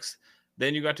 6,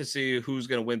 then you got to see who's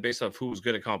going to win based off who's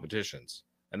good at competitions,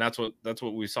 and that's what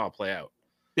we saw play out.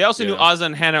 They also knew Azza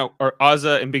and Hannah, or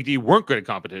Azza and Big D, weren't good at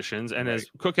competitions, and as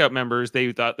Cookout members,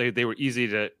 they thought they were easy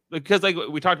to, because like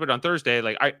we talked about on Thursday.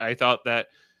 Like I thought that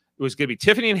it was going to be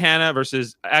Tiffany and Hannah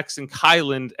versus X and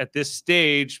Kyland at this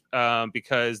stage,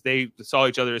 because they saw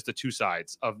each other as the two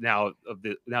sides now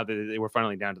that they were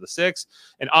finally down to the 6,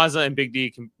 and Azza and Big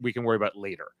D we can worry about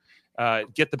later.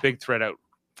 Get the big threat out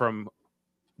from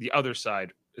the other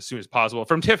side as soon as possible.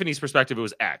 From Tiffany's perspective, it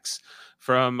was X.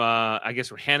 From I guess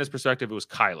from Hannah's perspective, it was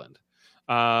Kyland.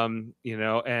 You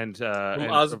know, and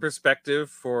from Oz's perspective,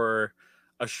 for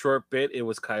a short bit, it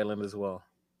was Kyland as well.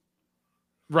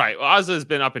 Right. Well, Azza has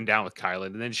been up and down with Kyland,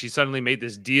 and then she suddenly made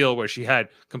this deal where she had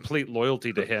complete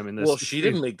loyalty to him. Well, she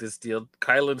didn't make this deal.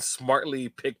 Kyland smartly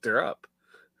picked her up.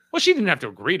 Well, she didn't have to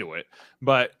agree to it,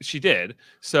 but she did.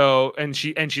 So, and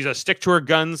she's a stick to her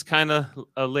guns kind of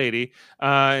a lady,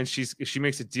 and if she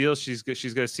makes a deal, she's going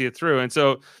to see it through. And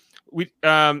so, we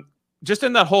just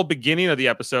in that whole beginning of the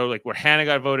episode, like where Hannah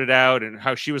got voted out, and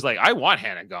how she was like, "I want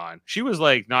Hannah gone." She was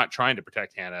like not trying to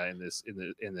protect Hannah in this,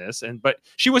 but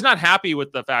she was not happy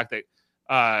with the fact that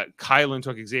Kyland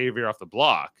took Xavier off the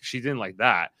block. She didn't like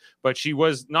that, but she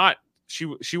was not.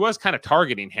 She was kind of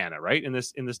targeting Hannah, right? In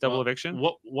this double eviction.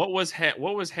 What was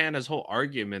Hannah's whole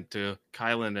argument to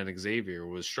Kyland and Xavier?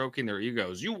 Was stroking their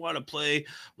egos. You want to play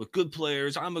with good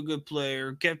players. I'm a good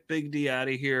player. Get Big D out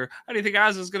of here. How do you think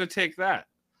Azza's going to take that?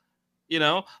 You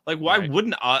know, like why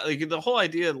wouldn't like the whole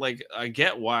idea? Like I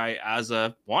get why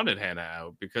Azza wanted Hannah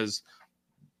out, because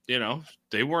you know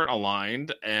they weren't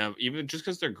aligned, and even just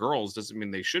because they're girls doesn't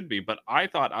mean they should be. But I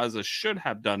thought Azza should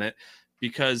have done it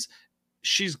because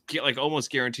she's like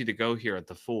almost guaranteed to go here at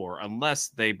the 4 unless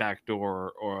they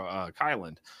backdoor or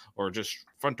Kyland or just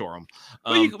front door them.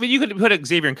 But you could put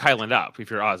Xavier and Kyland up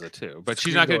if you're Azza too, but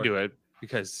she's not going to do it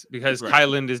because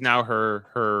Kyland is now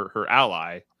her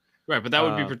ally. Right, but that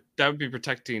would be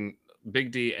protecting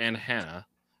Big D and Hannah.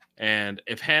 And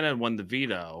if Hannah won the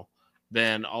veto,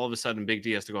 then all of a sudden Big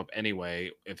D has to go up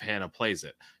anyway if Hannah plays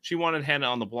it. She wanted Hannah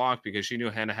on the block because she knew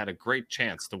Hannah had a great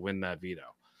chance to win that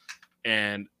veto.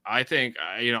 And I think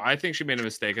she made a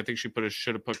mistake. I think she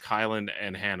should have put Kyland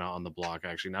and Hannah on the block,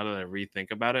 actually, now that I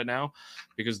rethink about it now,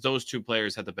 because those two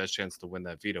players had the best chance to win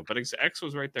that veto. But X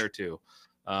was right there too.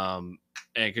 And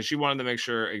because she wanted to make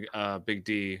sure Big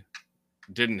D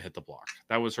didn't hit the block.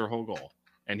 That was her whole goal.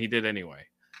 And he did anyway,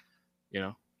 you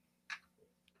know?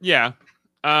 Yeah.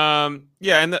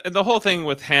 Yeah, and the whole thing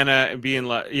with Hannah being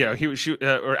like, you know,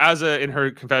 or Azza in her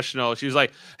confessional, she was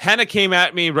like, Hannah came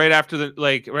at me right after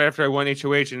I won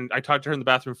HOH, and I talked to her in the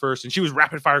bathroom first, and she was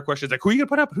rapid fire questions like, who are you gonna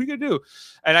put up, who are you gonna do?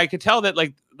 And I could tell that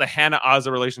like the Hannah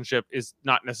Azza relationship is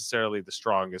not necessarily the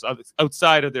strongest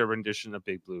outside of their rendition of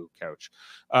Big Blue Couch.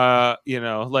 You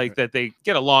know, like that they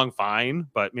get along fine,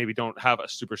 but maybe don't have a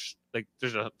super like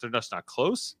they're just not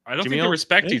close. I don't think Jamil? they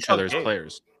respect They each talk other as game.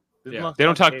 players. Yeah. They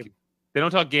don't talk. They don't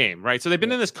talk game, right? So they've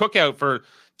been in this cookout for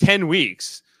 10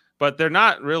 weeks, but they're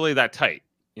not really that tight.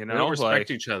 You know, They don't respect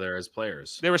like, each other as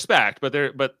players. they respect, but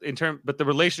the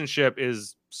relationship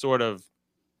is sort of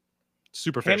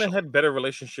superficial. Hannah had better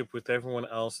relationship with everyone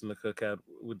else in the cookout,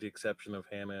 with the exception of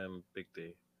Hannah and Big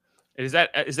D. Was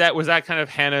that kind of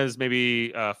Hannah's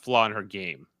maybe flaw in her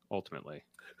game ultimately?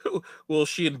 Well,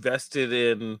 she invested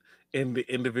in the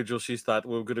individual she thought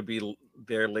were going to be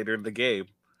there later in the game.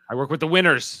 I work with the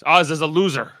winners. Oz is a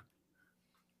loser.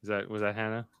 Was that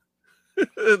Hannah?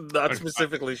 Not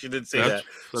specifically, she didn't say That's that.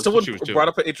 what Someone she was doing. brought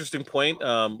up an interesting point.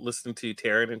 Listening to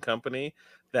Taryn and company,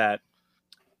 that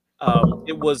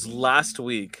it was last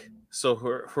week. So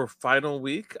her final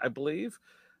week, I believe,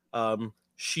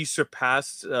 she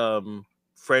surpassed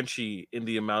Frenchie in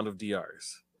the amount of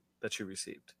DRs that she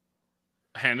received.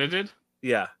 Hannah did.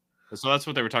 Yeah, So that's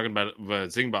what they were talking about. What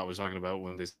Zingbot was talking about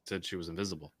when they said she was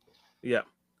invisible. yeah.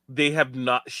 They have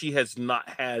not. She has not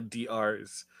had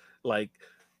DRs like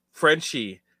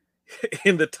Frenchie.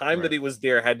 In the time that Right. he was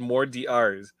there, had more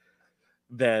DRs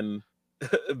than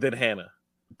Hannah.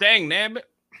 Dang, damn it.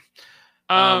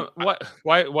 What?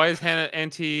 Why is Hannah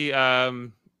anti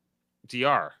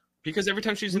DR? Because every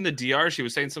time she's in the DR, she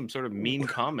was saying some sort of mean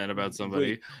comment about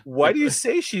somebody. Why do you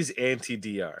say she's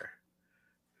anti-DR?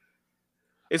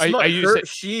 It's Are not you her, say-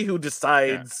 she who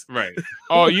decides. Right.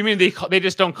 Oh, you mean they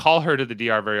just don't call her to the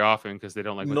DR very often because they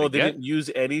don't like what No, they they get? didn't use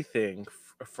anything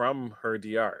from her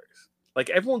DRs. Like,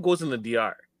 everyone goes in the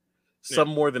DR. Some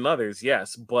more than others,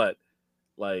 yes, but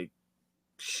like,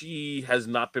 she has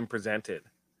not been presented.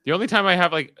 The only time I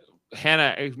have like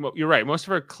Hannah, you're right. Most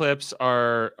of her clips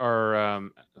are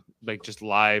like just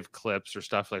live clips or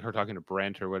stuff like her talking to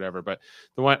Brent or whatever. But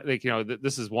the one like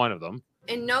this is one of them.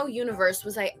 In no universe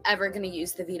was I ever going to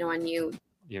use the veto on you,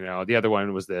 You know, the other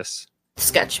one was this.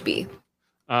 Sketch B.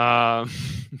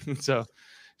 So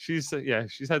she's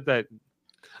had that.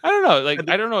 I don't know. Like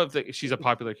I don't know if she's a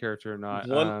popular character or not.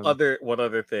 One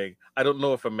other thing. I don't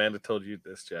know if Amanda told you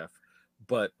this, Jeff,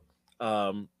 but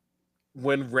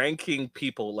when ranking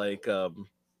people, like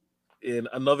in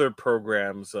another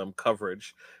program's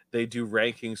coverage, they do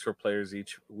rankings for players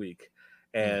each week,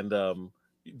 and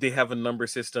they have a number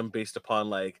system based upon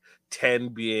like 10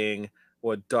 being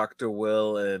what Dr.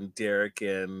 Will and Derek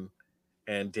and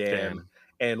Dan,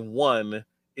 and 1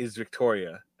 is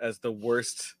Victoria as the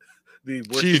worst. The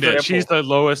worst example. She's the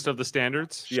lowest of the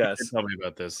standards. Yes. Tell me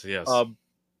about this. Yes.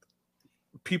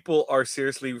 People are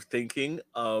seriously thinking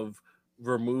of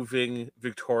removing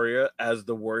Victoria as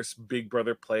the worst Big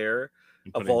Brother player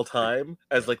of all time,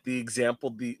 as like the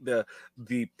example,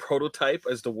 the prototype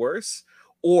as the worst,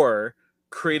 or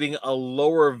creating a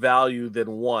lower value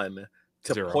than 1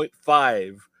 to 0.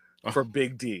 0.5 for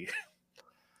Big D.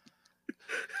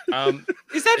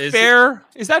 Is that fair?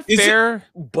 Is that Is it- fair?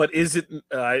 But is it?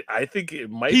 I think it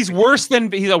might. He's be.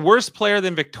 he's a worse player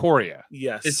than Victoria.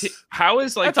 Yes. How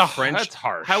is like That's French?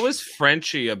 harsh. How is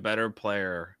Frenchie a better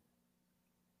player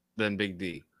than Big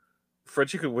D?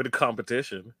 Frenchie could win a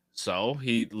competition. So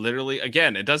he literally,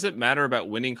 again, it doesn't matter about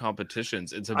winning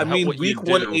competitions. It's I about mean, what week you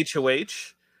 1 do.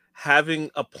 HOH, having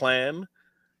a plan,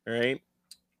 right?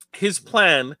 His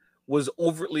plan was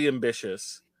overtly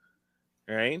ambitious,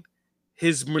 right?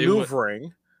 His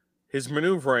maneuvering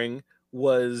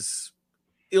was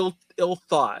ill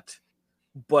thought,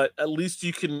 but at least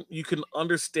you can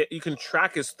understand, you can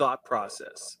track his thought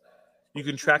process. You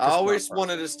can track. I His always thought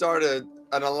wanted to start an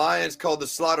alliance called the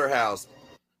Slaughterhouse.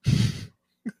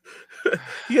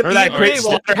 Remember that great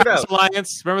We'll figure it Slaughterhouse out.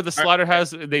 Alliance? Remember the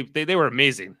Slaughterhouse? They were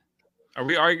amazing. Are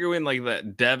we arguing like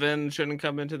that Devin shouldn't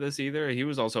come into this either? He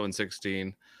was also in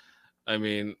 16. I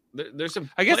mean, there's some.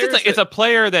 I guess it's a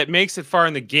player that makes it far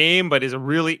in the game, but is a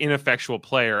really ineffectual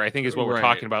player. I think is what we're Right.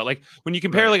 talking about. Like when you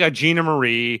compare like a Gina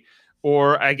Marie,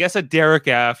 or I guess a Derek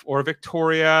F, or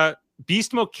Victoria,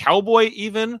 Beast Mode Cowboy,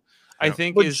 even I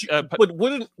think But, is. but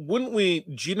wouldn't we?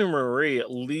 Gina Marie at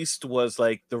least was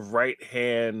like the right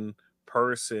hand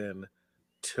person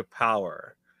to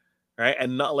power, right?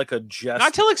 And not like a just.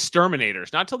 Not till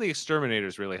Exterminators. Not till the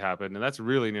Exterminators really happened, and that's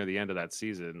really near the end of that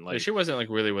season. Like She wasn't like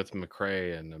really with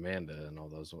McCrae and Amanda and all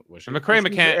those. Was she?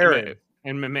 McCrae, Aaron.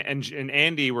 and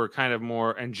Andy were kind of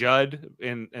more, and Judd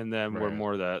and them were Right.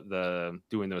 more the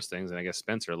doing those things, and I guess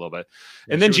Spencer a little bit,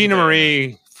 Yeah, and then she was Gina a bit-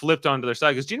 Marie flipped onto their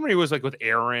side because Gina Marie was like with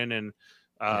Aaron and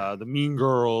the Mean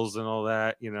Girls and all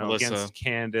that, you know, Melissa. against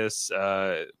Candace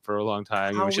for a long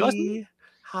time. You know, she lost Howie.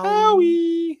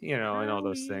 Howie, you know, and all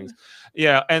those things.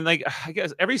 Yeah, and like I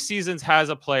guess every season has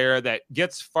a player that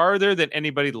gets farther than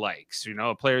anybody likes. You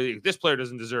know, a player, this player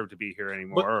doesn't deserve to be here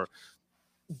anymore.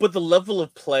 But the level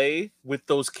of play with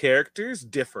those characters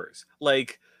differs.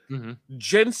 Like Mhm.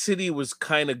 Jen City was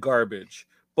kind of garbage,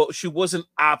 but she wasn't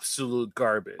absolute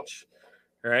garbage,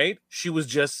 right? She was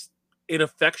just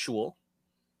ineffectual,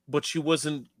 but she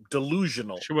wasn't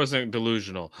delusional. She wasn't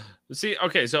delusional. See,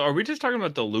 okay, so are we just talking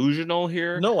about delusional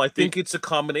here? No, I think it's a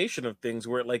combination of things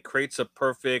where it like creates a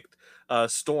perfect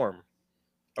storm,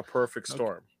 a perfect Okay.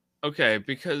 storm. Okay,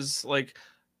 because like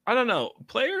I don't know,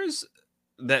 players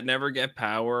that never get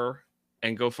power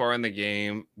and go far in the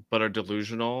game but are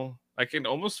delusional, I can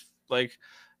almost like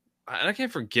I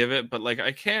can't forgive it, but like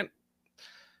I can't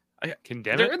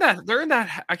Condemn they're it. in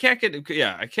that I can't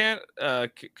I can't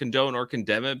condone or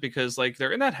condemn it because like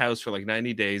they're in that house for like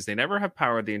 90 days. They never have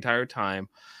power the entire time.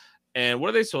 And what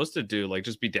are they supposed to do? Like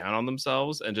just be down on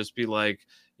themselves and just be like,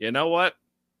 you know what?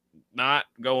 Not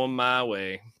going my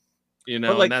way. You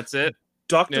know, like, and that's it.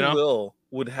 Dr. You know? Will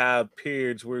would have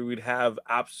periods where we'd have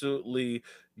absolutely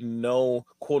no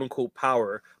quote unquote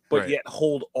power, but Right. yet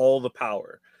hold all the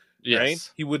power. Right?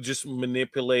 Yes. He would just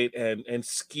manipulate and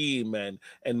scheme and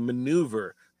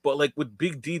maneuver. But like with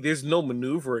Big D, there's no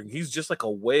maneuvering. He's just like a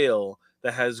whale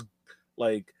that has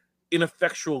like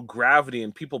ineffectual gravity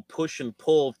and people push and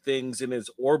pull things in his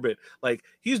orbit. Like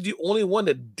he's the only one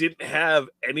that didn't have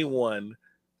anyone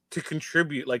to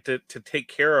contribute, like to take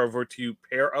care of or to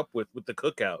pair up with the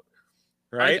cookout.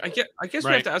 Right? I guess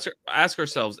we have to ask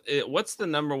ourselves, what's the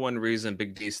number one reason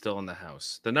Big D's still in the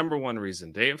house? The number one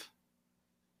reason, Dave?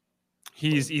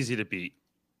 He's easy to beat.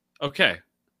 Okay.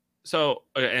 So,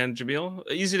 and Jamil,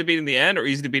 easy to beat in the end or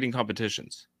easy to beat in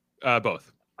competitions?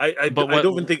 Both. I But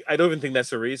don't even think that's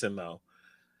the reason though.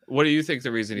 What do you think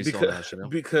the reason he's still in the house, Jamil?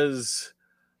 Because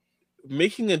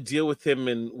making a deal with him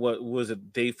in what was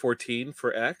it, day 14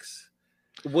 for X?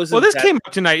 Well, this came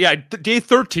up tonight. Yeah, day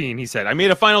 13. He said I made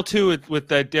a final two with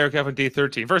Derek F on day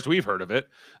 13. First, we've heard of it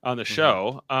on the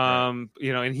show.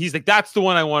 You know, and he's like, that's the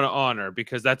one I want to honor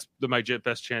because that's my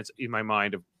best chance in my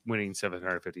mind of winning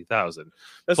 750,000.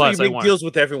 That's why you make deals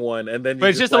with everyone, and then. But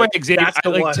it's just the way Xavier,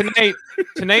 like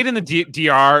tonight in the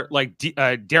DR, like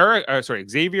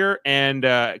Xavier and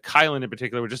Kylan in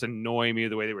particular were just annoying me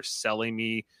the way they were selling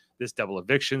me this double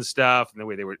eviction stuff and the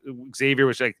way Xavier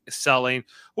was like selling,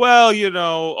 well, you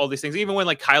know, all these things. Even when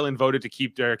like Kylan voted to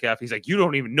keep Derek F, he's like, you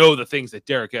don't even know the things that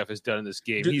Derek F has done in this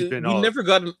game. We never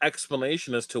got an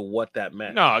explanation as to what that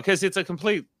meant. No, because it's a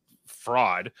complete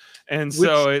fraud, and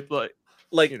so it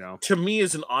like you know, to me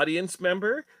as an audience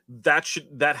member,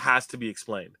 that has to be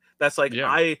explained. That's like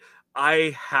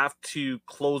I have to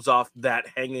close off that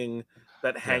hanging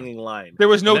line. There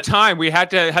was no time. We had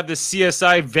to have the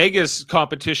CSI Vegas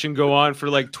competition go on for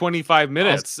like 25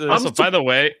 minutes. Also, by the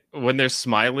way, when they're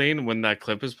smiling, when that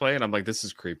clip is playing, I'm like, this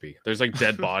is creepy. There's like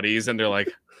dead bodies, and they're like,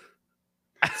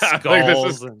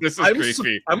 skulls. Like, this is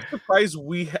creepy. I'm surprised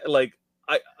we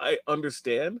I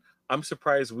understand. I'm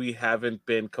surprised we haven't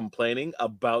been complaining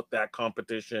about that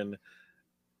competition,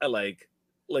 like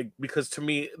because to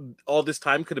me, all this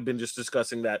time could have been just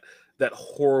discussing that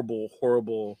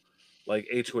horrible like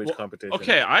HOH competition.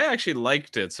 Okay, I actually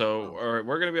liked it. So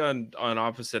we're gonna be on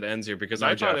opposite ends here because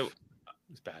I thought it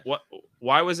was bad. What?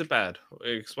 Why was it bad?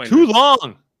 Explain. Too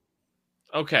long.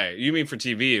 Okay, you mean for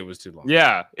TV it was too long?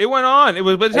 Yeah, it went on. It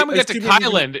was by the time we got to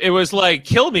Kylan, it was like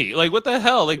kill me. Like what the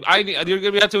hell? Like you're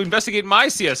gonna have to investigate my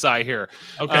CSI here.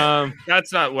 Okay,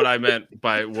 that's not what I meant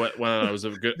by when I was a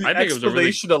good. I think it was a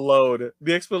really.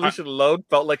 The explanation alone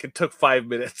felt like it took 5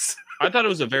 minutes. I thought it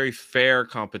was a very fair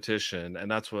competition, and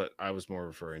that's what I was more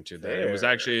referring to. That it was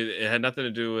actually it had nothing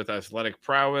to do with athletic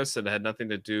prowess, and it had nothing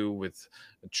to do with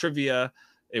trivia.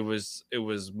 It was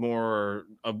more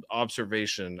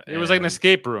observation. It was like an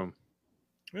escape room.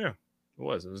 Yeah, it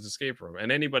was an escape room,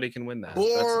 and anybody can win that.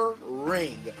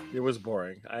 Boring. It was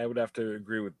boring. I would have to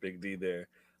agree with Big D there.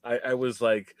 I was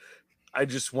like, I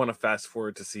just want to fast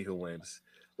forward to see who wins.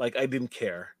 Like I didn't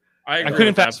care. I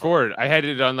couldn't fast forward. I had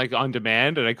it on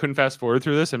demand, and I couldn't fast forward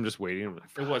through this. I'm just waiting.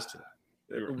 It was too.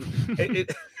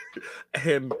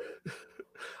 And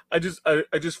I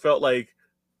just felt like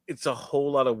it's a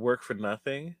whole lot of work for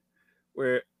nothing.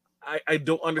 Where I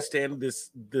don't understand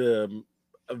the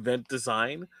event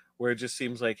design where it just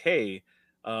seems like, hey,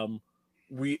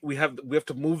 we have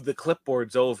to move the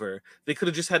clipboards over. They could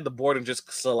have just had the board and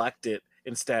just select it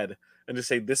instead and just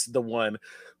say this is the one.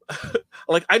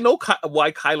 Like I know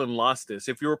why Kylan lost this.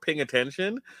 If you were paying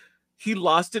attention, he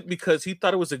lost it because he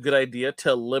thought it was a good idea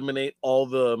to eliminate all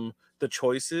the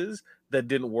choices that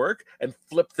didn't work and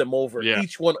flip them over,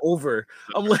 each one over.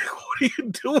 I'm like, what are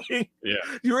you doing? Yeah,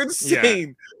 you're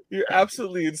insane. You're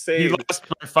absolutely insane. He lost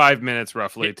for 5 minutes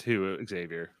roughly to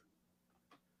Xavier.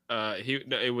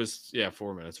 It was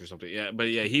 4 minutes or something. Yeah, but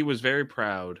he was very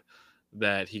proud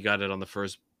that he got it on the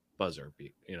first buzzer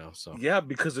beat. So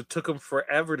because it took him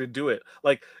forever to do it.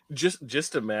 Like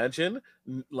just imagine,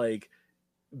 like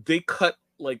they cut,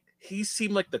 like he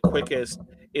seemed like the quickest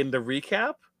in the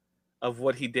recap of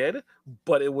what he did,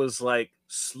 but it was like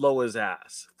slow as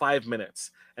ass, 5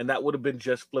 minutes, and that would have been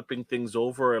just flipping things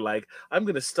over. Or like I'm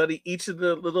gonna study each of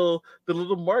the little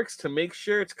marks to make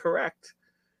sure it's correct.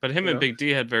 But him and Big D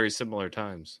had very similar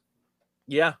times.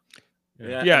 Yeah.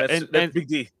 And that's Big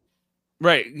D.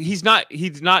 Right, he's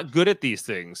not good at these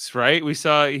things, right? We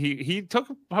saw he took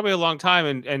probably a long time,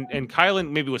 and Kylan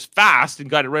maybe was fast and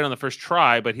got it right on the first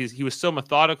try, but he was so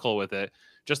methodical with it,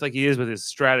 just like he is with his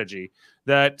strategy,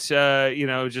 that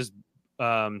just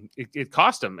it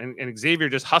cost him, and Xavier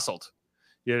just hustled,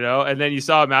 and then you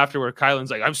saw him afterward.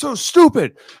 Kylan's like, "I'm so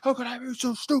stupid. How could I be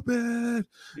so stupid?"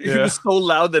 He was so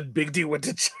loud that Big D went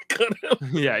to check on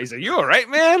him. Yeah, he's like, "You all right,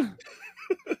 man?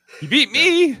 You beat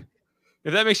me."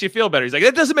 If that makes you feel better. He's like,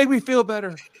 that doesn't make me feel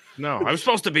better. No, I was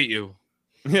supposed to beat you.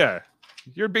 Yeah.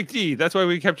 You're Big D. That's why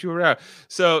we kept you around.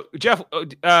 So, Jeff,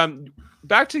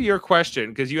 back to your question,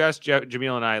 because you asked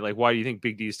Jamil and I, like, why do you think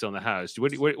Big D is still in the house?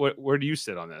 Where do you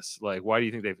sit on this? Like, why do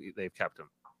you think they've kept him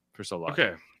for so long?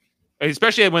 Okay.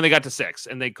 Especially when they got to 6,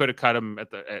 and they could have cut him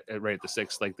right at the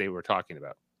 6, like they were talking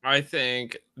about. I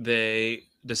think they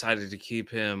decided to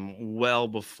keep him well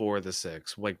before the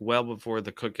 6, like well before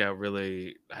the cookout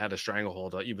really had a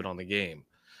stranglehold even on the game.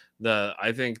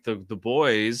 I think the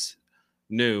boys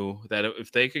knew that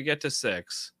if they could get to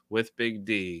 6 with Big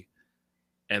D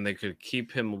and they could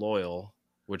keep him loyal,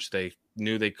 which they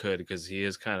knew they could because he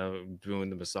is kind of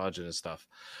doing the misogynist stuff,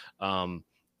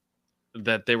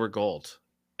 that they were gold.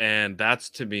 And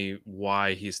that's, to me,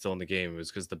 why he's still in the game,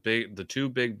 is because the two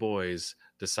big boys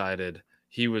decided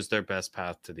he was their best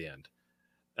path to the end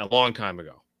a long time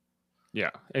ago. Yeah,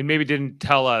 and maybe didn't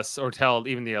tell us or tell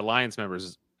even the Alliance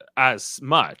members as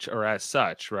much or as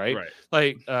such, right? Right.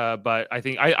 Like, but I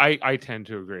think I tend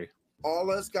to agree.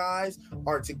 All us guys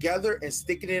are together and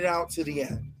sticking it out to the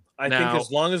end. I think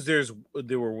as long as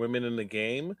there were women in the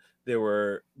game, there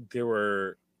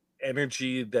were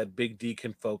energy that Big D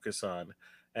can focus on.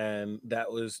 And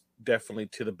that was definitely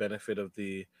to the benefit of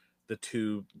the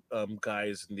two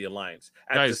guys in the Alliance.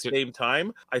 At the same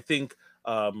time, I think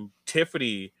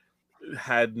Tiffany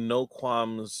had no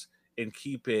qualms in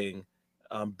keeping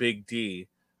Big D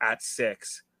at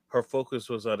 6. Her focus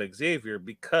was on Xavier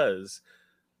because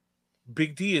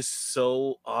Big D is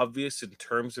so obvious in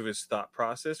terms of his thought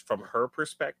process from her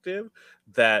perspective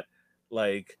that,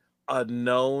 like, a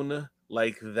known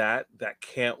like that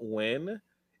can't win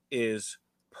is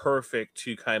perfect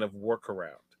to kind of work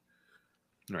around.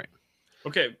 Right.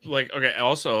 Okay.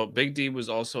 Also, Big D was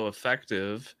also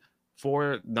effective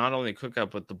for not only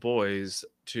Cookout but the boys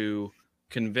to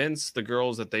convince the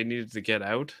girls that they needed to get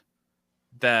out,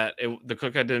 that the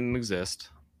Cookout didn't exist.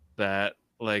 That,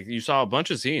 like, you saw a bunch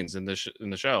of scenes in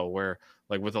the show where,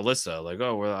 like, with Alyssa, like,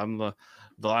 oh, well, I'm the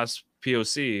last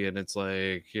POC, and it's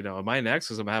like, am I next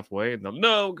because I'm halfway? And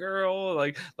no, girl,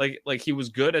 like he was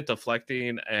good at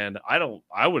deflecting, and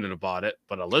I wouldn't have bought it,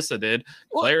 but Alyssa did,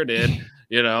 Claire did,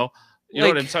 you know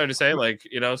what I'm trying to say, like,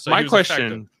 so my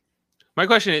question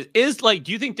is like,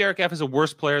 do you think Derek F is a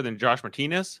worse player than Josh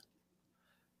Martinez?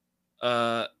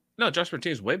 No, Josh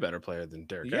Martinez is way better player than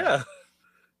Derek F.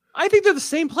 I think they're the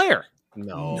same player.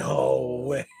 No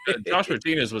way. Josh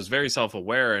Martinez was very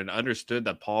self-aware and understood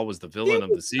that Paul was the villain of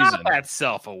the season. Not that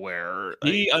self-aware.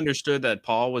 He understood that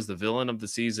Paul was the villain of the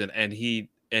season, and he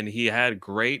had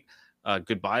great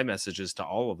goodbye messages to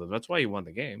all of them. That's why he won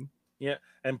the game. Yeah,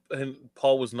 and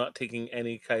Paul was not taking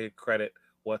any kind of credit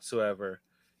whatsoever.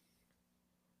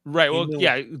 Right. Well,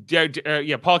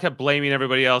 yeah. Paul kept blaming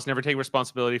everybody else, never taking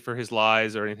responsibility for his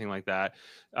lies or anything like that.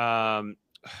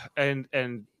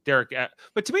 And Derek F,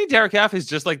 but to me, Derek F is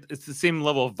just like, it's the same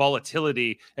level of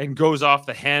volatility and goes off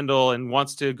the handle and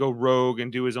wants to go rogue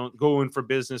and do his own, go in for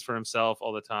business for himself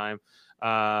all the time.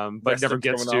 but never Western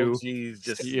gets to. terminology is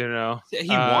just You know, He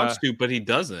wants to, but he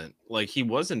doesn't. Like he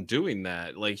wasn't doing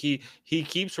that. Like he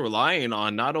keeps relying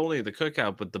on not only the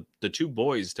cookout but the two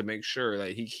boys to make sure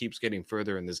that he keeps getting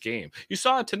further in this game. You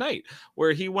saw it tonight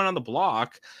where he went on the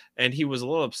block and he was a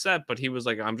little upset, but he was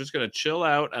like, I'm just gonna chill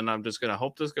out and I'm just gonna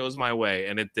hope this goes my way,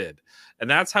 and it did. And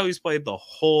that's how he's played the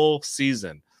whole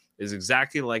season, is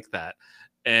exactly like that.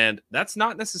 And that's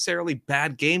not necessarily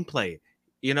bad gameplay.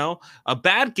 You know, a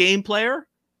bad game player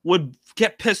would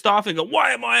get pissed off and go,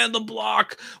 why am I on the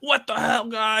block? What the hell,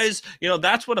 guys? You know,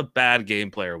 that's what a bad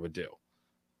game player would do.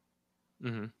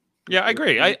 Mm-hmm. Yeah, I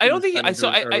agree. I don't think I'm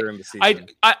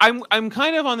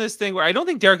kind of on this thing where I don't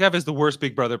think Derek F is the worst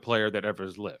Big Brother player that ever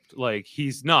has lived. Like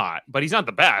he's not, but he's not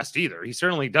the best either. He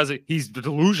certainly doesn't. He's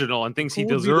delusional and thinks he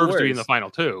deserves to be in the final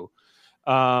two.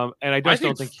 And I just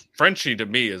don't think Frenchie to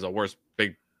me is a worse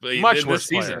much worse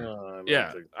season.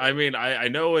 Yeah, I mean, I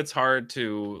know it's hard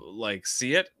to like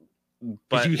see it,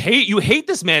 but you hate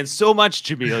this man so much,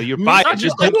 Jamil. You're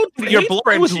you're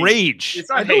blown with rage. It's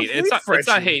not hate. It's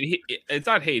not hate. It's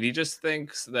not hate. He just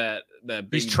thinks that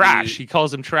he's trash. He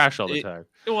calls him trash all the time.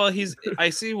 Well, I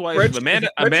see why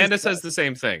Amanda says the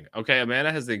same thing. Okay,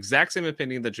 Amanda has the exact same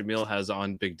opinion that Jamil has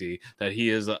on Big D, that he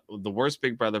is the worst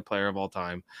Big Brother player of all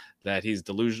time, that he's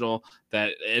delusional,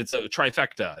 that it's a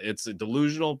trifecta. It's a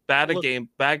delusional, bad game,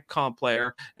 bad comp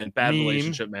player, and bad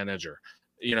relationship manager.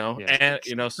 You know, and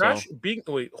you know, trash,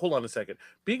 so hold on a second.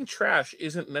 Being trash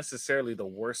isn't necessarily the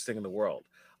worst thing in the world.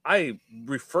 I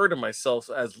refer to myself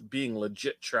as being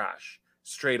legit trash.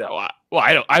 Straight up.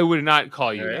 Well, I would not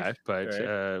call you that,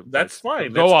 but that's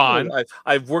fine. Go on.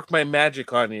 I've worked my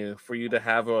magic on you for you to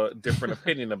have a different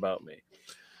opinion about me.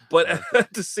 But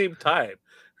at the same time,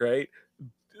 right?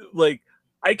 Like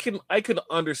I can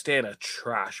understand a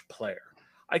trash player.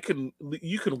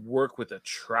 You can work with a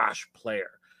trash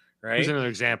player, right? Here's another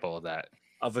example of that.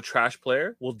 Of a trash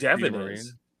player. Well, Devin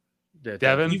is.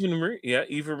 Devin?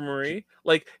 Eva Marie.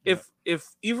 Like if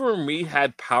Eva Marie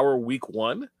had power week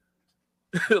 1,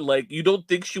 like you don't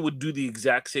think she would do the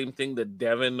exact same thing that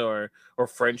Devin or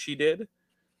Frenchie did,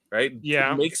 right?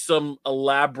 Yeah, make some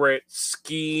elaborate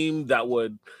scheme that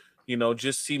would,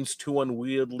 just seems too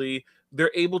unwieldy.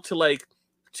 They're able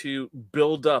to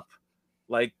build up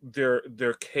like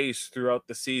their case throughout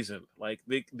the season. Like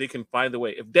they can find the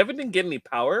way. If Devin didn't get any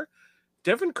power,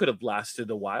 Devin could have lasted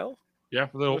a while. Yeah,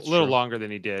 a little longer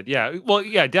than he did. Yeah, well,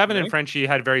 yeah, Devin and Frenchie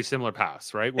had very similar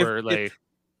paths, right? Where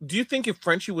do you think if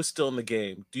Frenchie was still in the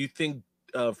game, do you think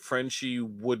Frenchie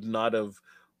would not have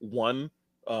won?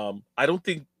 I don't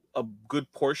think a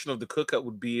good portion of the cookout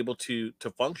would be able to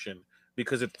function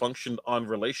because it functioned on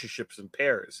relationships and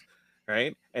pairs,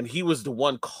 right? And he was the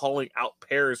one calling out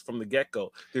pairs from the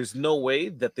get-go. There's no way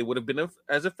that they would have been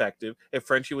as effective if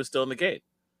Frenchie was still in the game.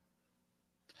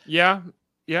 Yeah,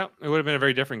 it would have been a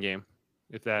very different game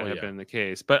if that had been the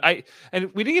case. But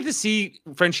we didn't get to see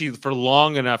Frenchie for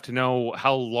long enough to know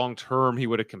how long term he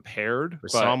would have compared. We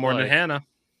saw more than Hannah.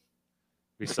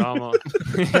 We saw him.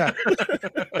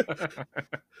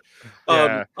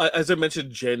 As I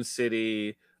mentioned, Gen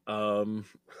City. Who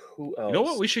else? You know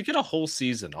what? We should get a whole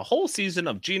season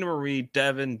of Gina Marie,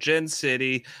 Devin, Gen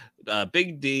City,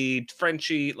 Big D,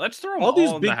 Frenchie. Let's throw them all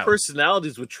these big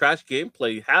personalities with trash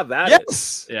gameplay. Have at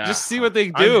it. Yeah. Just see what they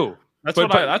do. That's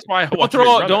why I want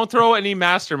don't throw any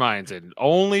masterminds in.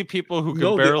 Only people who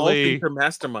can barely. They're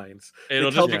masterminds.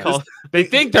 It'll just be called. They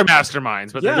think they're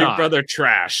masterminds, but they're not. Big Brother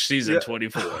Trash season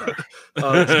 24.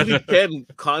 Ken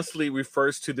constantly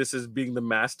refers to this as being the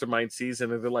mastermind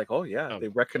season, and they're like, "Oh yeah, they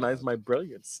recognize my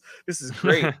brilliance. This is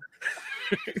great."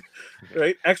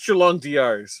 Right? Extra long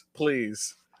DRs,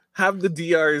 please. Have the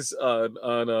DRs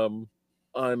on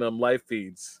live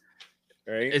feeds.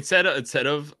 Right? Instead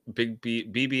of Big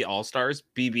BB All Stars,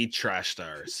 BB Trash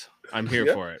Stars. I'm here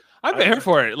for it. I'm here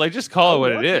for it. Like, just call it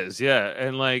what it is. Yeah,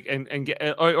 and and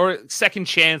get or second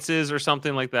chances or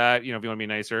something like that. You know, if you want to be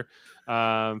nicer.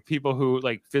 People who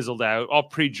fizzled out, all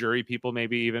pre-jury people,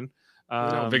 maybe even.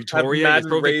 Victoria,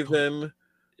 Raven.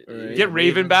 Get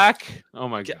Raven back. Oh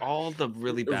my god! Get all the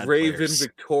really bad Raven, players.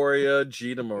 Victoria,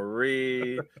 Gina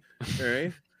Marie.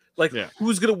 Right?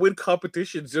 Who's gonna win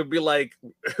competitions? It'll be like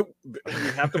we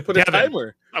have to put a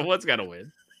timer. What's gotta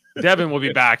win? Devin will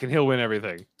be back and he'll win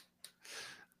everything.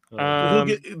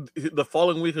 The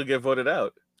following week he'll get voted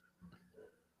out.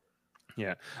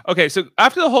 Okay, so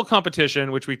after the whole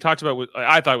competition, which we talked about,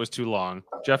 I thought it was too long.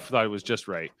 Jeff thought it was just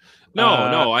right. No,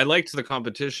 Uh, I liked the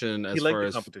competition He as liked far the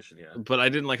as, competition, yeah. but I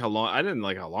didn't like how long. I didn't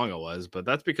like how long it was, but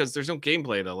that's because there's no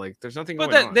gameplay to like. There's nothing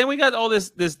But going on. then we got all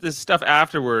this stuff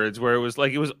afterwards, where it was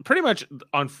pretty much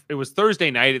on. It was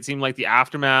Thursday night. It seemed like the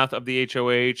aftermath of the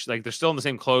HOH. Like they're still in the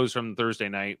same clothes from Thursday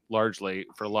night, largely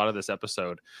for a lot of this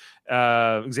episode.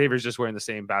 Xavier's just wearing the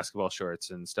same basketball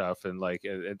shorts and stuff, and like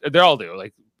they all do.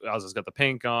 Like Oz's got the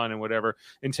pink on and whatever.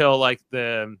 Until like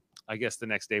I guess the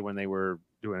next day when they were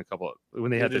doing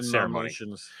when they had the did ceremony,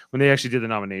 nominations. when they actually did the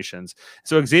nominations.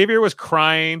 So Xavier was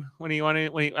crying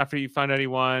after he found out he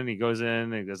won. He goes in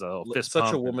and he does a little fist Such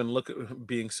pump a woman, look at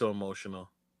being so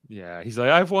emotional. Yeah, he's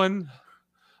like, I've won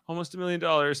almost $1 million.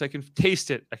 I can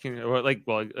taste it. I can, or like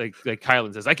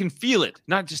Kylan says, I can feel it,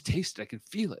 not just taste it. I can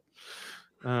feel it.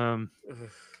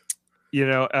 You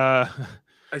know,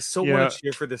 I so Yeah. want to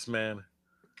cheer for this man.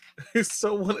 I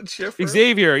so want to cheer for him.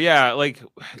 Xavier, yeah, like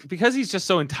because he's just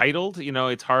so entitled. You know,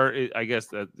 it's hard. I guess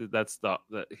that's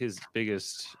his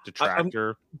biggest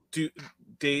detractor.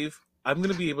 Dave, I'm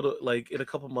gonna be able to like in a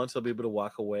couple months. I'll be able to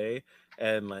walk away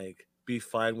and like be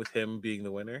fine with him being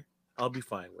the winner. I'll be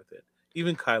fine with it.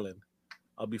 Even Kylan,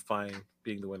 I'll be fine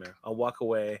being the winner. I'll walk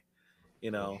away.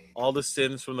 You know, all the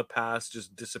sins from the past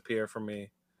just disappear from me,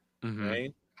 Mhm.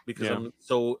 right? Because Yeah.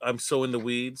 I'm so in the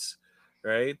weeds,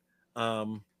 right?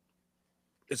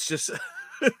 It's just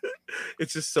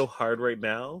it's just so hard right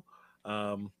now.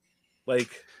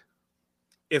 Like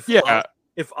if Yeah.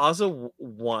 if Ozza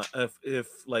won, if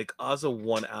like Ozza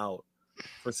won out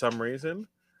for some reason,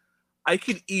 I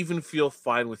could even feel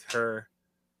fine with her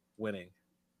winning.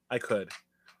 I could.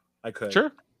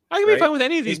 Sure, I can be Right? fine with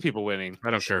any of these people winning.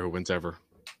 I don't care who wins ever.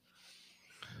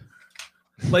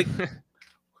 Like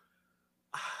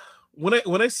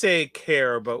when I say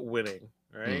care about winning,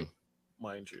 right?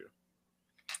 Mind you,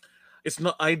 it's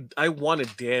not. I wanted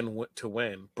Dan to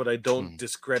win, but I don't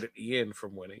discredit Ian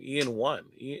from winning. Ian won.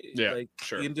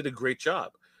 Sure. Ian did a great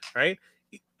job, right?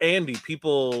 Andy,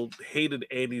 people hated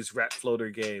Andy's rat floater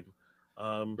game.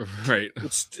 Right.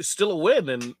 It's still a win,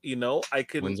 and you know I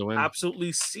can Win's a win.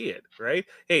 absolutely see it. Right?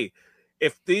 Hey,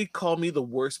 if they call me the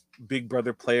worst Big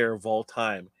Brother player of all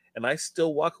time, and I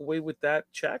still walk away with that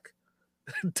check,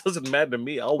 it doesn't matter to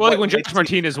me. Well, like when Josh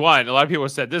Martinez won, a lot of people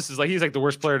said this is like he's like the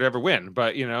worst player to ever win.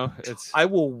 But you know, it's I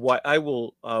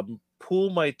will pool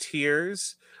my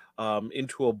tears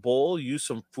into a bowl, use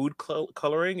some food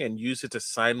coloring, and use it to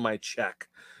sign my check.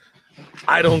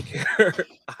 I don't care.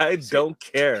 I don't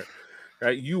care.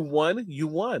 Right? You won. You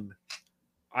won.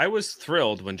 I was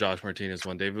thrilled when Josh Martinez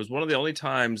won, Dave. It was one of the only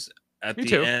times at Me the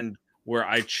too. end where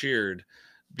I cheered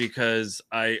because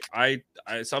I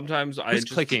sometimes I who's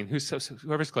just clicking?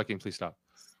 Whoever's clicking, please stop.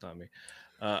 not me.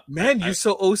 Man, you're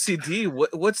so OCD.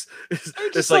 What's just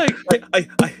it's like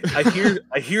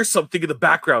I hear something in the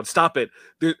background. Stop it.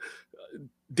 There,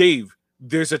 Dave,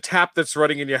 there's a tap that's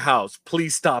running in your house.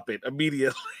 Please stop it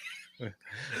immediately.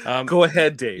 Go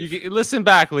ahead, Dave. You can, listen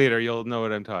back later. You'll know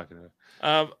what I'm talking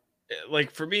about.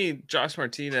 Like for me, Josh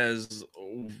Martinez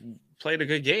played a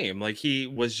good game. Like he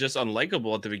was just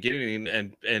unlikable at the beginning,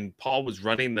 and Paul was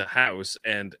running the house,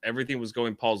 and everything was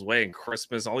going Paul's way. And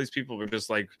Christmas, all these people were just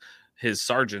like his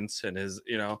sergeants and his,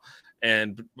 you know.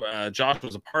 And Josh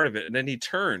was a part of it, and then he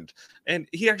turned, and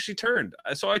he actually turned.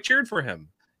 So I cheered for him.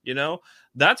 You know,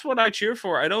 that's what I cheer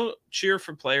for. I don't cheer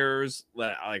for players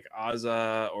like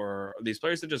Ozza or these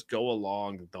players that just go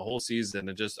along the whole season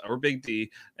and just or Big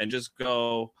D and just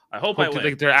go. I hope I win.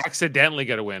 Like they're accidentally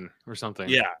gonna win or something.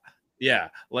 Yeah.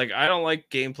 Like I don't like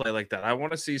gameplay like that. I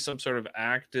want to see some sort of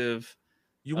active.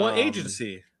 You want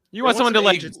agency. You want someone to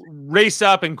like race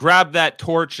up and grab that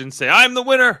torch and say, "I'm the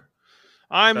winner.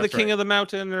 I'm That's the king right. of the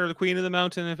mountain or the queen of the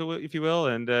mountain, if you will."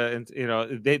 And you know,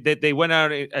 they went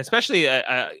out, especially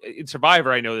in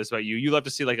Survivor. I know this about you. You love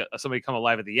to see like somebody come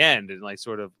alive at the end and like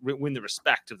sort of win the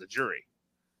respect of the jury.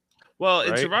 Well,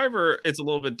 in Right? Survivor, it's a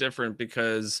little bit different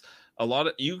because a lot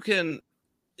of you can.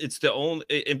 It's the only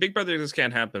in Big Brother this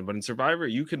can't happen, but in Survivor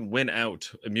you can win out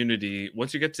immunity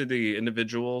once you get to the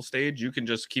individual stage. You can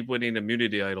just keep winning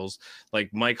immunity idols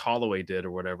like Mike Holloway did or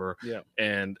whatever. Yeah.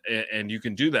 And you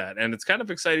can do that, and it's kind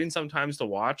of exciting sometimes to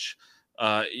watch.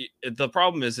 The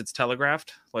problem is it's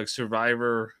telegraphed. Like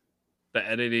Survivor, the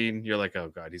editing, you're like, oh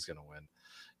god, he's gonna win,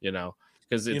 you know,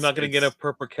 because You're not going to get a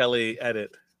Purple Kelly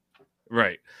edit.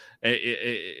 right.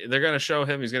 They're going to show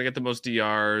him he's going to get the most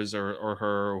DRs or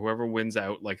her, or whoever wins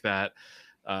out like that.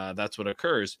 That's what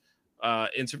occurs.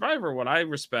 In Survivor, what I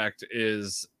respect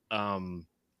is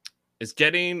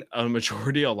getting a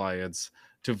majority alliance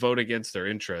to vote against their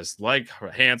interests, like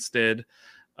Hans did.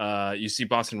 You see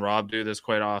Boston Rob do this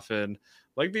quite often.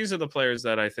 Like these are the players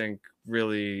that I think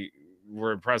really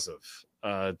were impressive.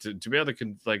 To be able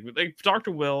to like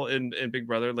Dr. Will in Big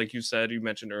Brother, like you said, you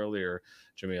mentioned earlier,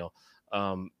 Jamil.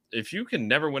 If you can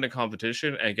never win a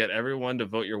competition and get everyone to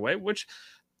vote your way, which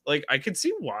like I can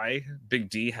see why Big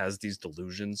D has these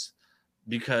delusions,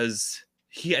 because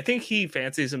I think he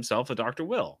fancies himself a Dr.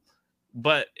 Will.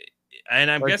 But and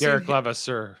I'm Or guessing Derek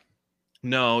Levasseur.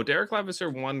 no, Derek Levasseur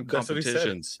won That's what he said.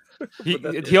 competitions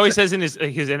He always says in his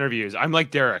interviews, "I'm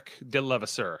like Derek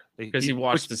Levasseur," because he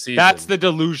watched the season. That's the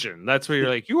delusion. That's where you're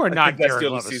like, you are I not think that's Derek the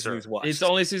only season Levasseur. he's watched. It's the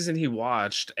only season he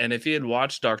watched, and if he had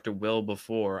watched Dr. Will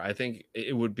before, I think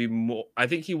it would be more. I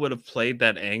think he would have played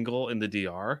that angle in the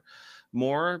DR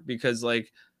more because,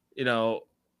 like, you know,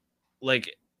 like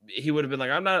he would have been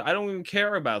like, I don't even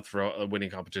care about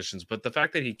winning competitions, but the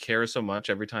fact that he cares so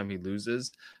much every time he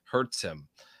loses hurts him.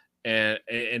 And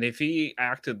if he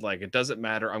acted like it doesn't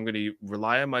matter, I'm going to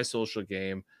rely on my social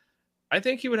game, I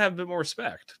think he would have a bit more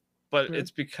respect. But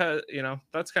it's because, you know,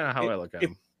 that's kind of how I look at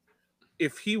him.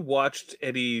 If he watched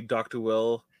any Dr.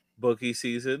 Will Boogie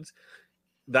seasons,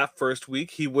 that first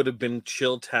week he would have been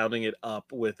chill touting it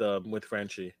up with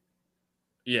Frenchie.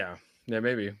 Yeah,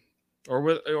 maybe. Or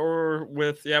with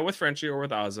Frenchie or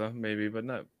with Azza, maybe, but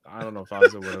not. I don't know if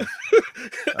Azza would have.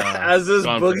 Azza's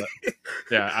Boogie.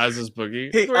 Yeah, Azza's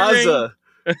Boogie. Hey, Azza,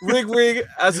 ring.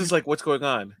 Azza's like, what's going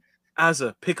on?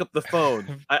 Azza, pick up the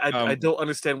phone. I don't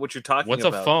understand what you're talking what's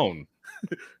about. What's a phone?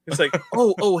 It's like,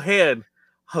 oh, Han,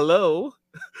 hello.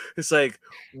 It's like,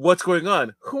 what's going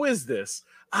on? Who is this?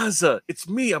 Azza, it's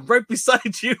me. I'm right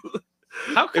beside you.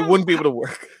 How come, it wouldn't be able to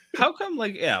work? How come,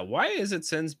 like, why is it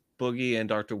since Boogie and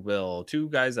Dr. Will, two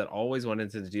guys that always went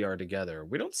into the DR together,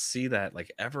 we don't see that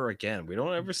like ever again? We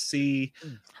don't ever see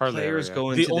players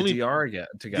go into the DR again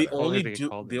together.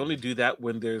 They only do that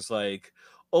when there's like,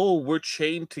 oh, we're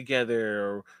chained together,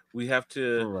 or we have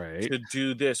to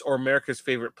do this, or America's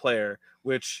favorite player,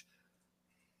 which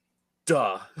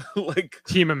like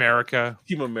Team America,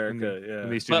 yeah. When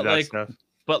they used to do that stuff.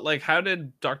 But like, how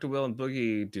did Dr. Will and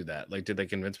Boogie do that? Like, did they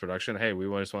convince production, hey, we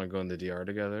just want to go in the DR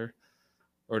together?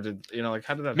 Or did like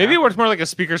how did that? Maybe happen? it was more like a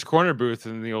speaker's corner booth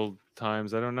in the old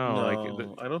times. I don't know.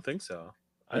 No, I don't think so.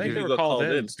 I think they were called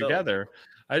in together.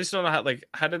 I just don't know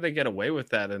how did they get away with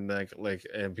that? And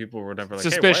and people were never like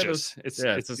suspicious. Hey, it's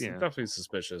definitely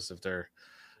suspicious if they're,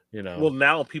 you know. Well,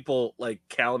 now people like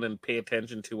count and pay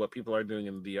attention to what people are doing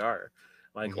in the DR.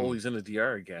 Like, oh, he's in the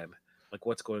DR again. Like,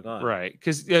 what's going on? Right,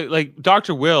 because like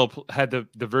Dr. Will had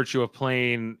the virtue of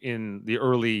playing in the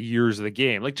early years of the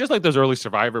game, like just like those early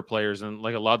Survivor players and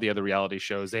like a lot of the other reality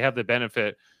shows, they have the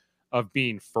benefit of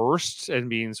being first and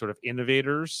being sort of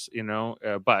innovators, you know.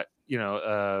 But you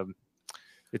know,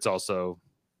 it's also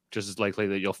just as likely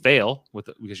that you'll fail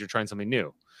because you're trying something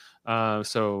new.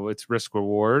 So it's risk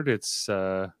reward. It's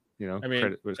you know,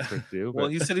 credit was quick to do. Well,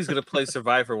 he said he's going to play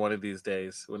Survivor one of these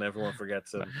days when everyone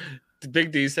forgets him.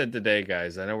 Big D said today,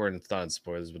 guys, I know we're not in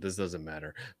spoilers, but this doesn't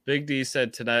matter. Big D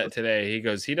said today, he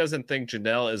goes, he doesn't think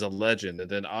Janelle is a legend. And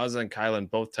then Oz and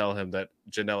Kylan both tell him that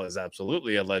Janelle is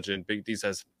absolutely a legend. Big D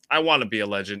says, I want to be a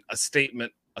legend, a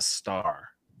statement, a star.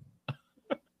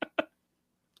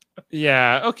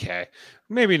 Yeah, okay.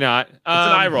 Maybe not. It's an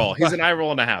eye roll. He's an eye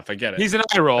roll and a half. I get it. He's an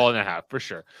eye roll and a half for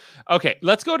sure. Okay,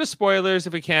 let's go to spoilers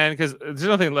if we can, because there's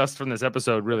nothing left from this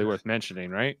episode really worth mentioning,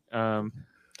 right?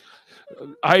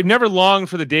 I never longed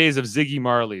for the days of Ziggy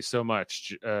Marley so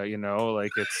much. You know,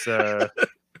 like it's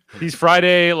these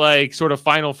Friday like sort of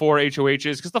Final Four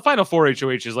HOHs, because the Final Four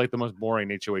HOH is like the most boring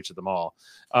HOH of them all.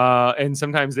 And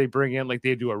sometimes they bring in like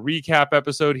they do a recap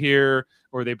episode here,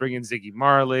 or they bring in Ziggy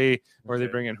Marley, or they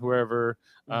bring in whoever.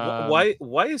 Why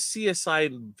is CSI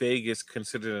in Vegas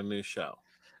considered a new show?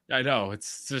 I know,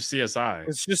 it's just CSI.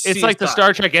 It's CSI. Like the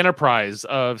Star Trek Enterprise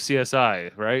of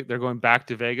CSI, right? They're going back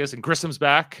to Vegas, and Grissom's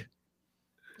back.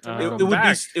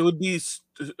 It would be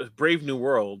Brave New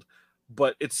World,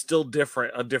 but it's still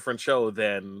a different show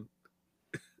than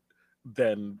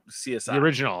CSI. The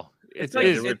original. It's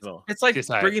like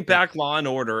CSI. Bringing back Law and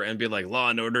Order and be like Law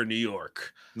and Order New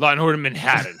York, Law and Order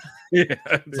Manhattan.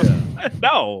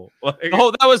 No,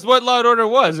 that was what Law and Order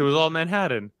was. It was all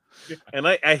Manhattan. And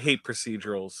I hate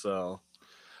procedurals, so.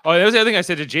 Oh, that was the other thing I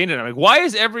said to Jane. And I'm like, why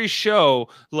is every show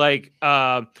like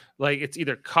it's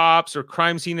either cops or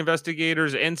crime scene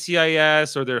investigators,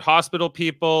 NCIS, or they're hospital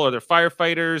people, or they're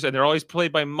firefighters, and they're always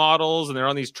played by models, and they're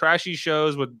on these trashy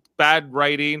shows with bad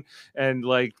writing, and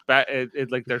like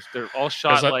they're all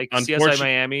shot like CSI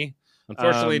Miami.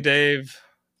 Unfortunately, Dave,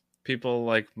 people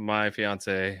like my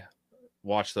fiance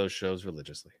watch those shows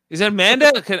religiously. Is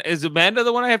Amanda? Is Amanda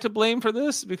the one I have to blame for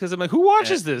this? Because I'm like, who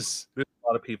watches this? There's a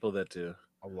lot of people that do.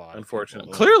 a lot.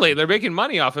 Unfortunately. Clearly, they're making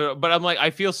money off of it, but I'm like, I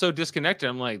feel so disconnected.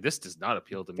 I'm like, this does not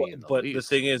appeal to me in the But the least.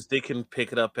 thing is, they can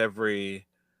pick it up they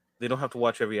don't have to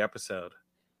watch every episode.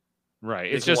 Right?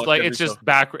 they It's can just watch like every it's just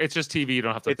show. it's just TV. You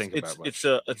don't have to think about much.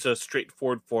 It's a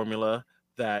straightforward formula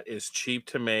that is cheap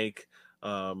to make.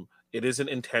 It isn't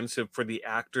intensive for the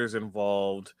actors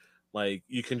involved. Like,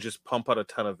 you can just pump out a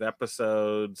ton of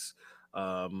episodes.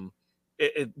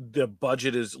 The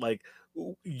budget is like,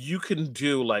 you can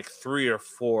do like 3 or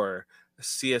 4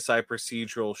 CSI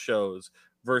procedural shows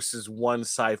versus one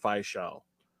sci-fi show.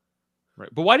 Right.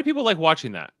 But why do people like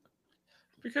watching that?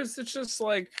 Because it's just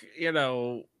like,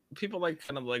 people like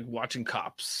kind of like watching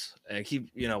cops and keep,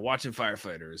 watching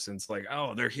firefighters. And it's like,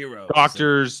 oh, they're heroes.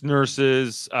 Doctors,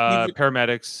 nurses, Even-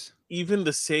 paramedics. Even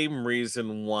the same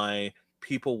reason why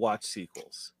people watch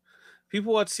sequels.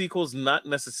 People watch sequels not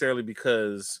necessarily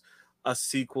because a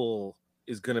sequel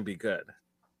is going to be good.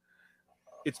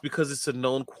 It's because it's a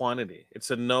known quantity.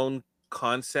 It's a known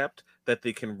concept that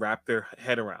they can wrap their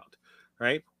head around,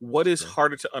 right? What is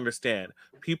harder to understand?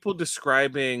 People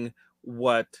describing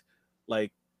what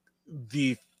like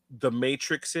the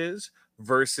Matrix is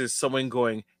versus someone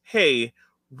going, "Hey,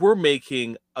 we're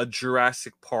making a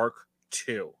Jurassic Park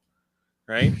 2."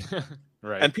 Right?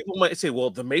 Right. And people might say, well,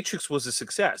 The Matrix was a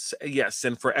success. Yes,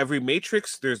 and for every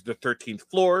Matrix, there's the 13th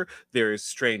floor, there is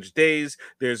Strange Days,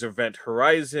 there's Event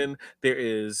Horizon, there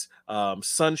is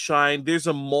Sunshine. There's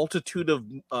a multitude of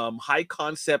high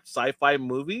concept sci-fi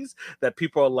movies that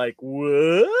people are like,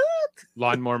 what?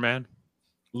 Lawnmower Man.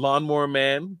 Lawnmower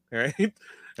Man, right? That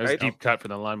was Right. a deep cut for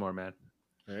the Lawnmower Man.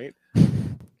 Right.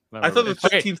 I thought the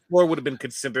Okay. 13th floor would have been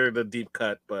considered a deep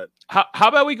cut, but How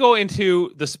about we go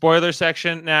into the spoiler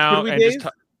section now? Should we, and just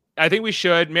Dave? I think we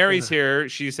should. Mary's here.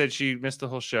 She said she missed the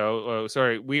whole show. Oh,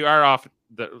 sorry, we are off.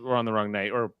 We're on the wrong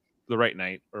night or the right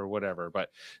night or whatever.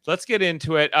 But let's get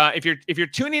into it. If you're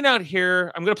tuning out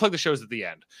here, I'm going to plug the shows at the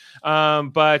end.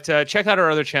 But check out our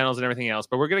other channels and everything else.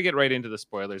 But we're going to get right into the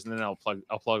spoilers, and then I'll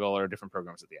plug all our different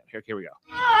programs at the end. Here we go.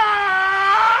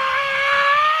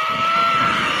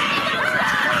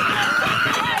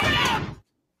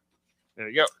 There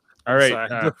you go. All right.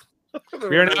 Sorry.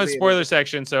 We are now in spoiler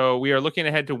section, so we are looking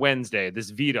ahead to Wednesday,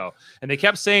 this veto. And they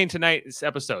kept saying tonight's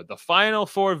episode, the final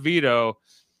 4 veto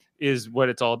is what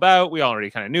it's all about. We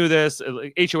already kind of knew this.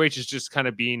 HOH is just kind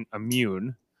of being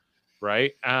immune,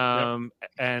 right? Well,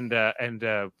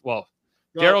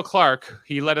 Daryl Clark,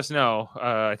 he let us know,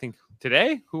 I think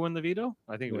today, who won the veto?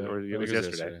 I think it was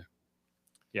yesterday.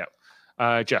 Yeah.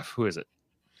 Jeff, who is it?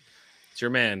 It's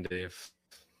your man, Dave.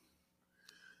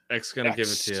 X gonna give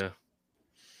it to you.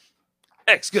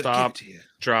 X gonna Stop. give it to you.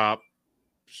 Drop,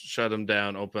 shut him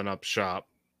down, open up shop.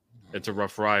 It's a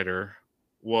Rough Rider.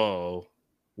 Whoa.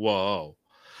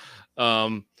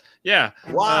 Yeah.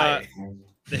 Why?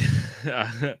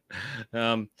 Here's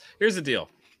the deal.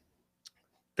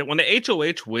 That when the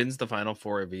HOH wins the final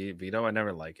 4 veto, I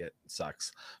never like it. It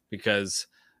sucks because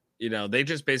they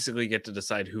just basically get to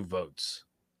decide who votes.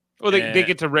 Well, they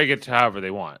get to rig it to however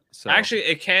they want. So Actually,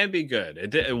 it can be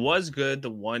good. It was good the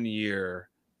one year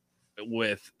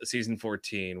with season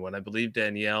 14 when I believe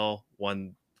Danielle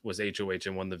was HOH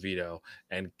and won the veto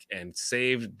and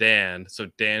saved Dan so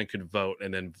Dan could vote,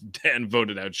 and then Dan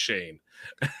voted out Shane.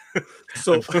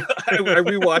 So I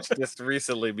rewatched this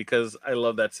recently because I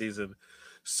love that season.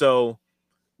 So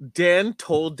Dan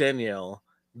told Danielle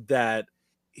that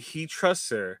he trusts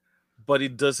her, but he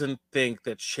doesn't think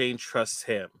that Shane trusts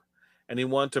him. And he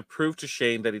wanted to prove to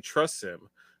Shane that he trusts him.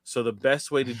 So the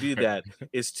best way to do that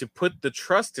is to put the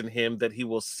trust in him that he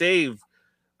will save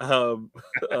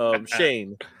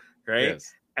Shane, right?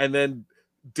 Yes. And then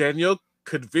Danielle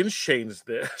convinced Shane this.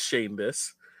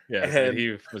 Yes, And-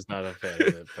 he was not a fan of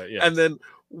it, but yeah. And then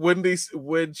when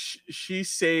she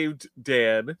saved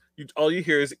Dan, all you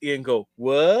hear is Ian go,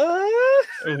 "What?"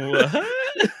 What?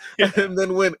 And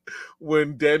then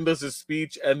when Dan does his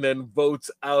speech and then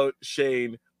votes out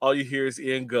Shane, all you hear is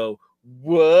Ian go,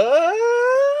 "What?"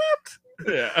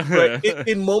 Yeah. But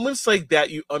in moments like that,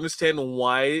 you understand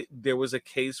why there was a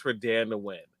case for Dan to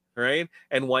win, right?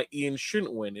 And why Ian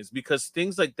shouldn't win is because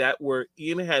things like that where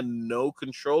Ian had no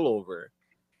control over,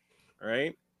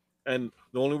 right? And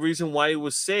the only reason why he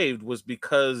was saved was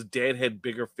because Dan had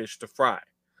bigger fish to fry,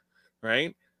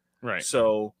 right? right.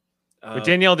 So, But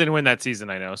Danielle didn't win that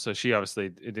season, I know. So she obviously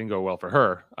it didn't go well for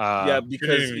her. yeah,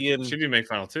 because she didn't make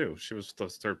final 2. She was the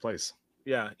 3rd place.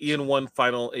 Ian won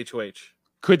final HOH.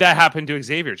 Could that happen to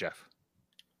Xavier, Jeff?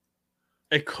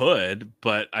 It could,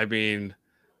 but I mean,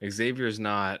 Xavier's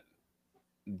not,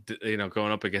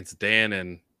 going up against Dan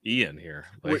and Ian here.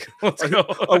 Like, let's go.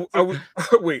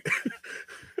 Wait,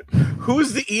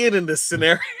 who's the Ian in this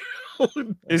scenario?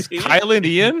 Is Kylan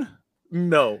Ian?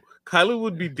 No, Kylan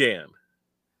would be Dan.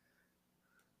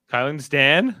 Kylan's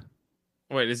Dan?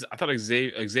 Wait, I thought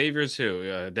Xavier's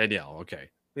who? Danielle. Okay.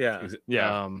 Yeah.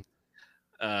 Yeah.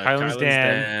 Kylan's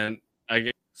Dan. I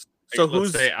guess, So let's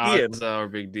who's say Ian? Ozza or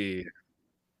Big D.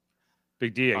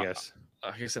 Big D, I guess.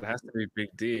 I guess it has to be Big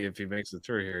D if he makes the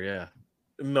tour here. Yeah.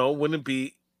 No, wouldn't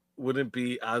it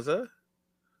be Ozza?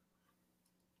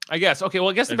 I guess. Okay. Well,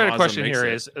 I guess the If better Ozza question makes here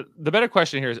it. is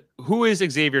who is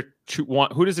Xavier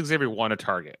who does Xavier want to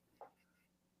target?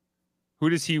 Who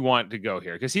does he want to go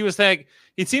here? Because he was saying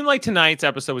it seemed like tonight's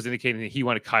episode was indicating that he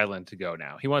wanted Kylan to go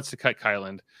now. He wants to cut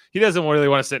Kylan. He doesn't really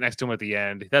want to sit next to him at the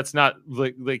end. That's not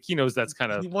like he knows that's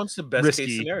kind of He wants the best risky.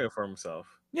 case scenario for himself.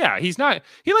 yeah. He's not.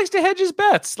 He likes to hedge his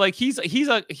bets. Like he's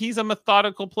a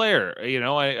methodical player. You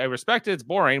know, I respect it. It's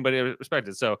boring, but I respect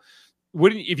it. So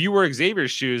wouldn't if you were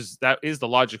Xavier's shoes, that is the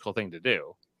logical thing to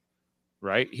do.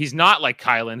 Right? He's not like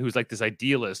Kylan, who's like this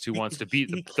idealist who wants to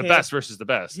beat he the can't- best versus the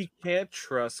best. He can't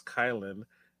trust Kylan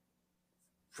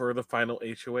for the final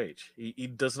HOH. He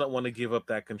does not want to give up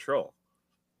that control.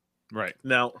 Right.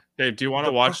 Now, Dave, do you want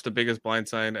to The- watch the biggest blind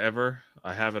sign ever?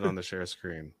 I have it on the share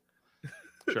screen.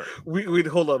 Sure. we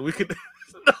hold on. We could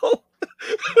no.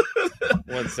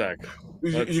 1 sec.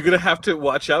 You're gonna have to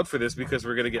watch out for this because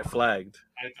we're gonna get flagged.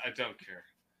 I don't care.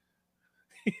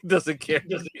 He doesn't care.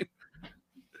 Does he?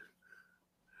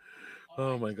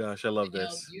 Oh my gosh, I love Danielle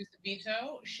this. used the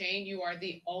veto. Shane, you are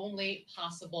the only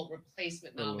possible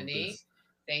replacement I love nominee. this.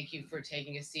 Thank you for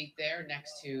taking a seat there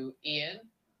next to Ian.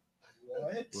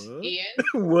 What? What? Ian,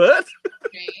 What?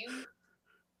 Shane,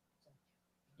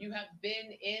 you have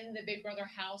been in the Big Brother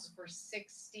house for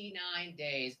 69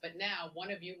 days, but now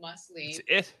one of you must leave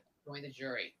That's it. join the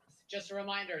jury. Just a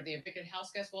reminder, the evicted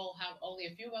house guests will have only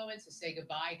a few moments to say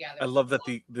goodbye. Gather. I love that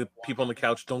the people on the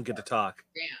couch don't get to talk.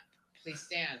 Stand. Please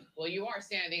stand. Well, you are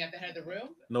standing at the head of the room.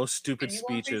 No stupid And you are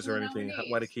speeches or facing the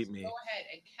anything. Why to nominees. keep me? Go ahead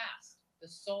and cast the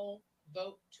sole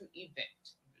vote to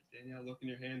evict. Danielle, look in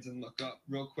your hands and look up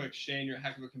real quick. Shane, you're a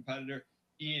heck of a competitor.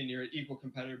 Ian, you're an equal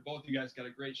competitor. Both you guys got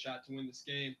a great shot to win this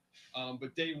game.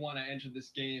 But day one, I entered this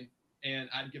game and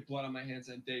I'd get blood on my hands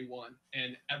on day one.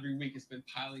 And every week it's been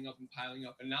piling up and piling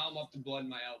up. And now I'm up to blood in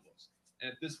my elbows.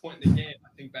 And at this point in the game, I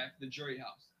think back to the jury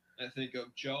house. And I think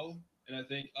of Joe and I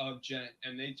think of Jen.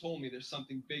 And they told me there's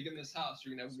something big in this house.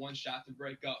 You're going to have one shot to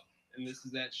break up. And this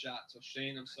is that shot. So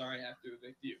Shane, I'm sorry I have to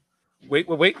evict you. Wait.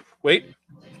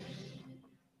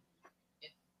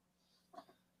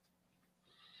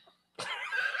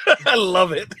 I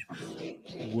love it.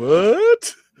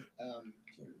 What?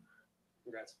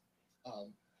 Congrats.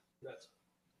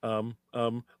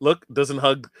 Look, doesn't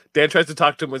hug. Dan tries to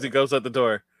talk to him as he goes out the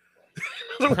door.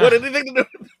 Doesn't want anything to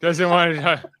do. Doesn't want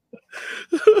to.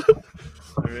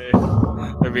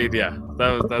 I mean, yeah,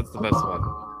 that's the best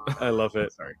one. I love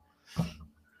it. Sorry.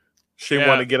 She Yeah.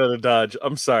 want to get out of Dodge.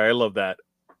 I'm sorry. I love that.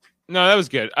 No, that was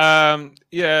good.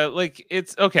 Yeah, like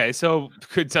it's okay. So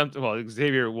could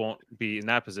Xavier won't be in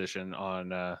that position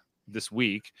on this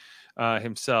week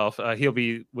himself. He'll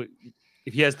be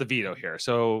if he has the veto here.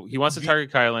 So he wants to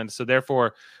target Kylan. So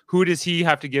therefore, who does he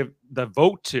have to give the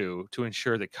vote to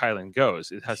ensure that Kylan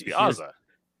goes? It has to be Here's- Ozza.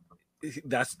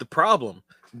 That's the problem.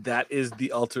 That is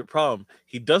the ultimate problem.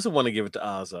 He doesn't want to give it to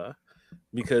Ozza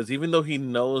because even though he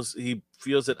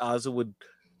feels that Ozza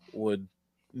would,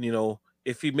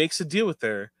 if he makes a deal with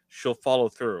her, she'll follow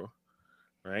through,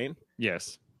 right?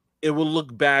 Yes. It will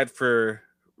look bad for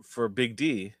Big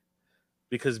D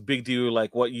because Big D will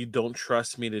like, what, you don't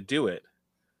trust me to do it?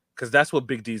 Because that's what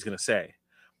Big D is going to say.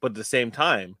 But at the same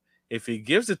time, if he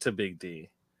gives it to Big D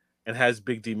and has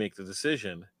Big D make the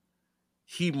decision,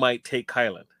 he might take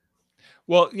Kylan.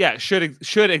 Well, yeah. Should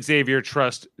Xavier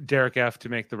trust Derek F to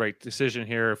make the right decision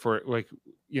here? For like,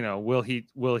 will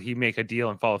he make a deal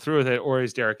and follow through with it, or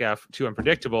is Derek F too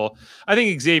unpredictable? I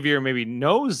think Xavier maybe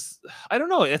knows. I don't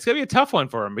know. It's gonna be a tough one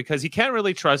for him because he can't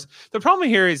really trust. The problem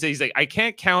here is that he's like, I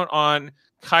can't count on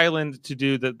Kylan to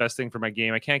do the best thing for my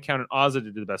game. I can't count on Ozza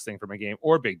to do the best thing for my game,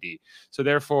 or Big D. So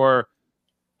therefore,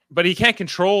 but he can't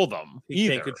control them. He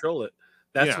either. can't control it.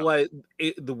 That's Yeah. why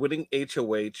the winning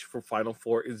HOH for Final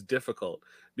Four is difficult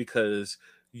because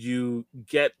you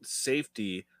get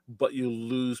safety, but you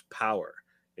lose power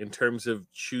in terms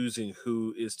of choosing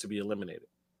who is to be eliminated.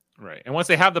 Right. And once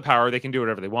they have the power, they can do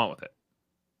whatever they want with it.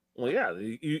 Well, yeah,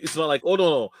 it's not like, oh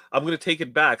no, I'm going to take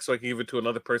it back so I can give it to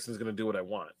another person who's going to do what I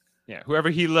want. Yeah. Whoever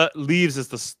he leaves as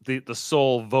the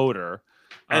sole voter.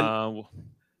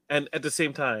 And at the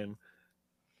same time,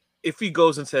 if he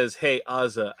goes and says, hey,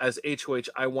 Ozza, as HOH,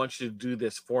 I want you to do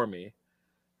this for me,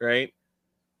 right?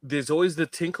 There's always the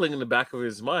tinkling in the back of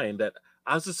his mind that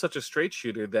Ozza's such a straight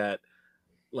shooter that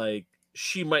like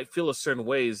she might feel a certain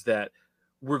ways that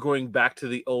we're going back to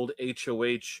the old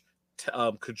HOH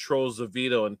controls the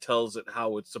veto and tells it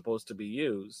how it's supposed to be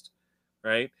used,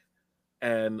 right?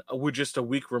 And we're just a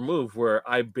week removed where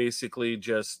I basically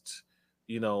just,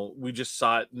 we just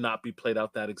saw it not be played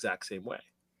out that exact same way.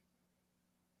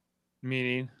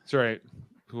 Meaning, sorry,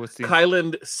 what's the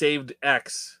Kyland saved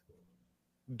X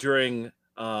during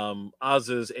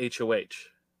Oz's HOH.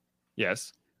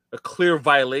 Yes. A clear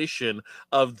violation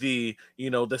of the,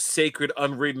 the sacred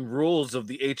unwritten rules of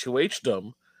the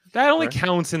HOH-dom. That only Right.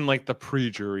 counts in like the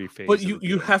pre-jury phase. But of the you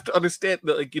game. have to understand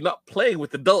that like you're not playing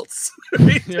with adults.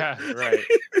 Right? Yeah, right.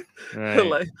 Right.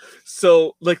 Like,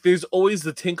 so like there's always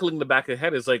the tinkling in the back of the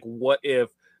head is like, what if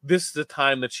this is the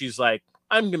time that she's like,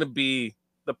 I'm gonna be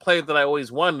the player that I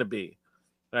always wanted to be,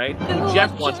 right?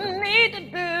 Jeff wants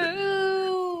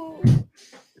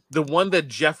the one that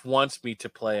Jeff wants me to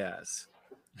play as,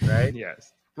 right?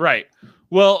 Yes. Right.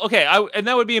 Well, okay, and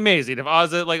that would be amazing if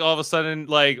Ozzy like all of a sudden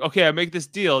like, okay, I make this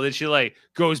deal, then she like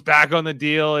goes back on the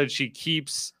deal and she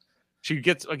gets.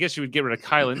 I guess she would get rid of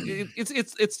Kylan.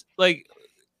 It's like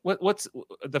what's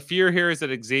the fear here is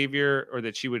that Xavier or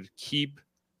that she would keep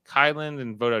Kylan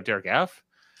and vote out Derek F.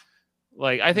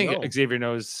 Like I think No. Xavier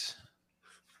knows.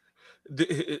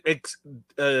 X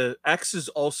is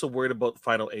also worried about the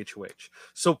final HOH.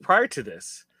 So prior to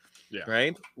this, Yeah.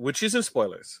 right, which isn't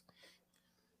spoilers.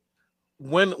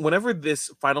 Whenever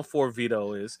this Final Four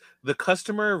veto is, the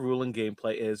customary rule in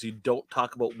gameplay is you don't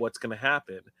talk about what's going to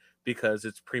happen because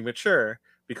it's premature,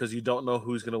 because you don't know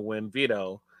who's going to win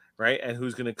veto, right, and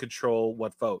who's going to control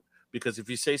what vote. Because if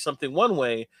you say something one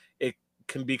way, it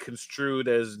can be construed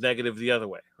as negative the other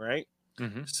way, right?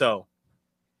 Mhm. So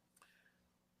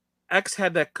X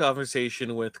had that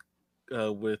conversation with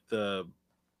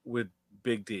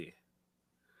Big D.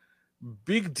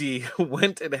 Big D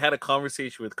went and had a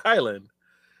conversation with Kylan,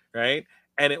 right?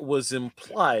 And it was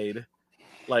implied,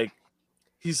 like,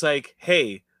 he's like,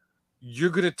 hey, you're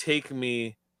going to take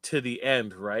me to the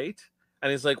end, right?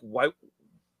 And he's like, why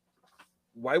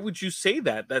would you say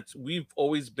that? We've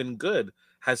always been good.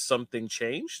 Has something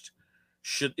changed?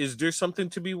 Is there something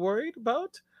to be worried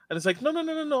about? And it's like,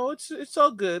 no, it's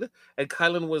all good. And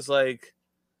Kylan was like,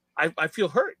 I feel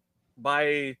hurt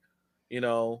by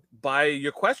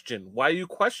your question. Why you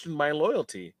question my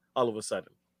loyalty all of a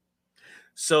sudden?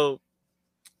 So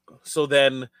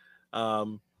then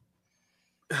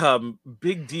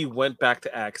Big D went back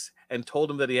to X and told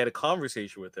him that he had a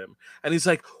conversation with him. And he's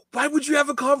like, why would you have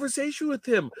a conversation with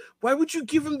him? Why would you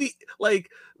give him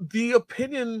the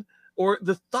opinion or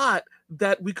the thought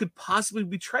that we could possibly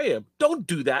betray him? Don't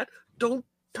do that. Don't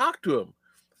talk to him.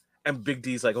 And Big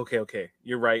D's like, okay,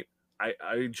 you're right.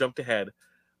 I jumped ahead.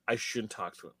 I shouldn't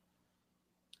talk to him.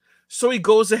 So he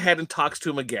goes ahead and talks to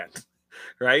him again,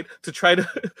 right? To try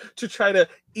to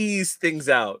ease things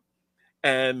out.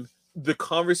 And the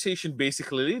conversation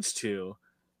basically leads to,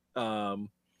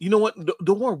 you know what?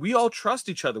 Don't worry. We all trust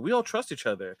each other.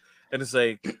 And it's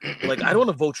like I don't want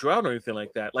to vote you out or anything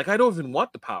like that. Like, I don't even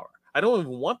want the power. I don't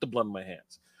even want the blood in my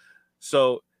hands.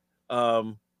 So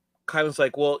Kylan's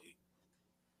like, well,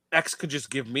 X could just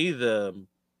give me the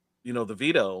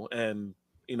veto, and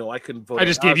I can vote. I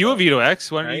just gave you a veto,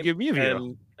 X. Why don't you right? give me a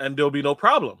veto? And there'll be no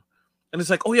problem. And it's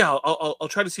like, oh yeah, I'll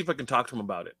try to see if I can talk to him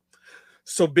about it.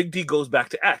 So Big D goes back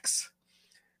to X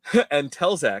and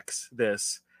tells X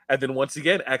this, and then once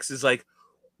again, X is like,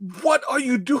 "What are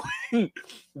you doing?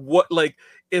 What, like,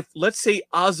 if let's say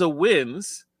Ozza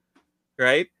wins,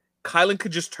 right? Kylan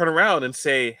could just turn around and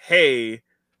say, hey,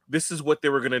 this is what they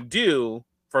were gonna do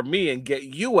for me and get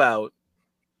you out,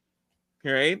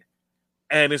 right?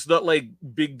 And it's not like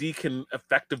Big D can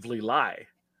effectively lie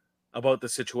about the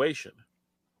situation.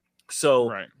 So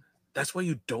Right. that's why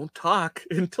you don't talk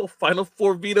until Final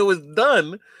Four veto is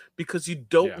done, because you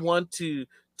don't Yeah. want to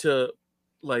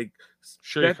like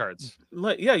Show your that- cards.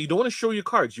 like, yeah, you don't want to show your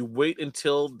cards. You wait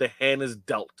until the hand is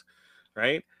dealt,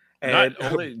 right? And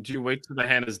Not only do you wait till the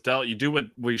hand is dealt, you do what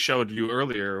we showed you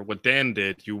earlier, what Dan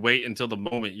did. You wait until the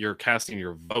moment you're casting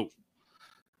your vote.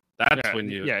 That's Yeah, when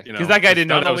you, yeah, you 'cause know, that guy didn't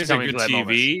know not that only was is it coming good to that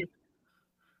moment. TV.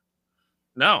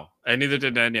 No, and neither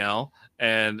did Danielle,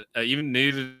 and even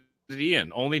neither did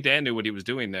Ian. Only Dan knew what he was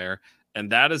doing there,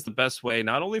 and that is the best way,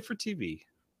 not only for TV,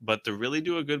 but to really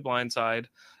do a good blindside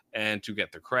and to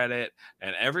get the credit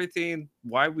and everything.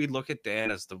 Why we look at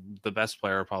Dan as the best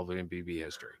player probably in BB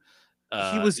history.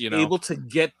 he was you know, able to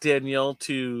get Danielle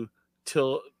to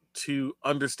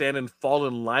understand and fall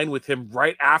in line with him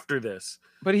right after this.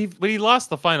 But he lost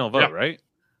the final vote, Yeah. right?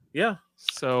 Yeah.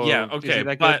 So yeah, is okay, he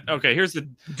that but good? okay, here's the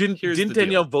Didn't the deal.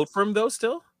 Danielle vote for him though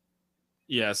still?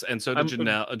 Yes, and so I'm- did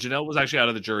Janelle. Janelle was actually out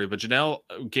of the jury, but Janelle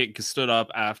stood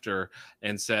up after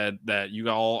and said that you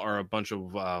all are a bunch of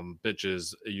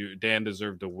bitches. Dan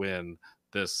deserved to win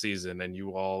this season, and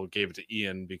you all gave it to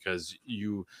Ian because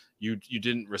you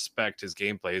didn't respect his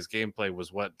gameplay. His gameplay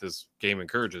was what this game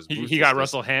encourages. He got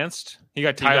Russell Hanst. He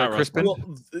got Tyler got Crispin. Well,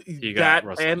 He got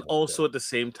Russell and Wilson, also at the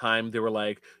same time, they were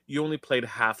like, "You only played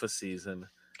half a season,"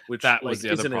 which That was like, the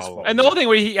other isn't his problem. fault. And the whole thing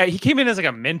where he came in as like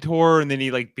a mentor and then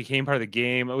he like became part of the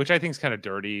game, which I think is kind of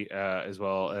dirty as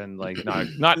well, and like not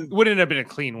wouldn't have been a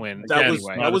clean win. that anyway. was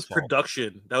not that was his fault.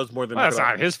 production. That was more than Well, that's not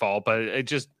production. his fault, but it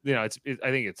just I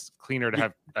think it's cleaner to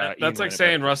have. Ian That's win like it,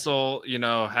 saying but- Russell,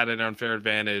 had an unfair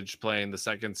advantage playing the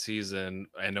second season,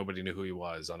 and nobody knew who he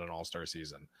was on an All-Star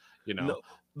season. No,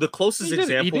 the closest He did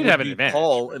example have would an be advantage.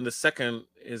 Paul in his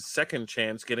second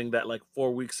chance, getting that like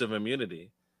 4 weeks of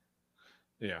immunity.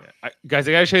 Yeah. Guys,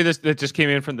 I gotta show you this that just came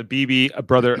in from the BB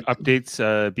Brother updates.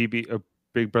 BB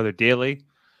Big Brother Daily.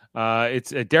 It's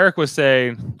Derek was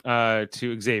saying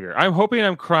to Xavier, "I'm hoping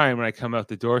I'm crying when I come out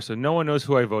the door, so no one knows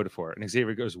who I voted for." And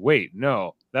Xavier goes, "Wait,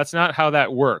 no, that's not how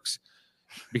that works.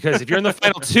 Because if you're in the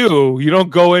final two, you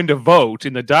don't go in to vote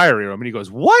in the diary room." And he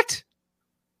goes, "What?"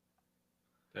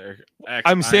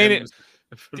 I'm saying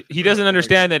He doesn't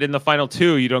understand that in the final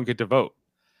two, you don't get to vote.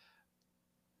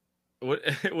 What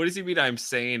does he mean? I'm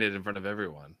saying it in front of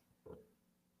everyone.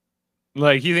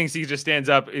 Like he thinks he just stands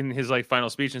up in his like final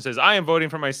speech and says, "I am voting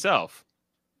for myself."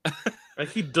 Like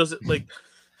he doesn't like.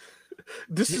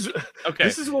 This is Okay.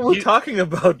 This is what we're talking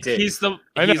about, Dave. He's know.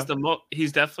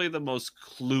 he's definitely the most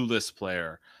clueless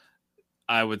player,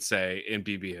 I would say, in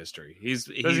BB history.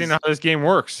 Doesn't even know how this game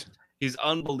works. He's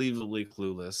unbelievably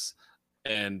clueless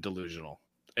and delusional.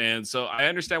 And so I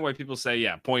understand why people say,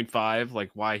 0.5,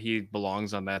 like why he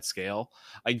belongs on that scale.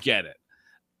 I get it.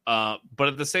 But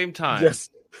at the same time, yes.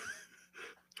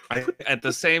 at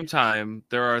the same time,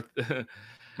 there are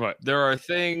What? there are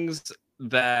things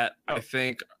that I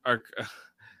think are.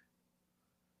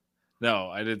 No,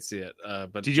 I didn't see it.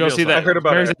 But Did you all see Jamil that? I heard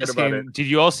about it, Mary's I heard about asking, it. Did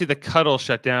you all see the cuddle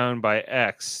shut down by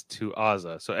X to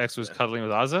Azza? So X was cuddling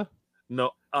with Azza.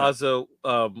 No, Ozzo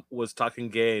was talking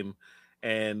game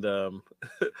and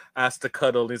asked to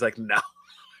cuddle, and he's like, "No."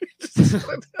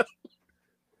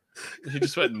 He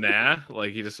just went nah.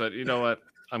 Like he just went, you know what?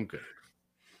 I'm good.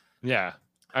 Yeah,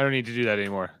 I don't need to do that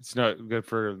anymore. It's not good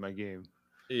for my game.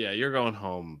 Yeah, you're going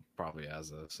home probably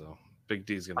as a so Big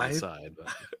D's gonna decide. But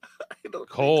I don't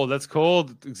Cold. That's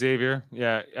cold, Xavier.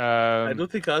 Yeah. I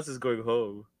don't think Oz is going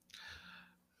home.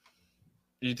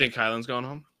 you think Kylan's going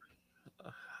home?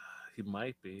 He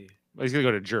might be. He's gonna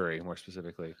go to jury more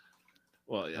specifically.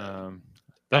 Well, yeah.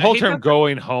 The I whole hate term that-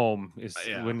 "going home" is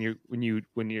Yeah. when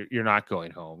you're not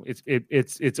going home.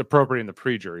 It's appropriate in the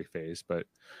pre-jury phase, but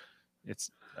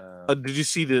it's. Did you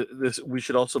see this? We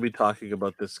should also be talking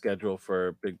about this schedule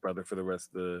for Big Brother for the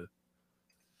rest of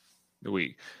the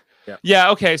week. Yeah. Yeah.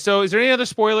 Okay. So, is there any other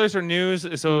spoilers or news?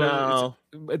 So, No.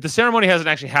 the ceremony hasn't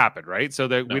actually happened, right? So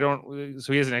that we No. don't.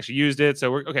 So he hasn't actually used it.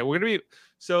 So we're okay. We're gonna be.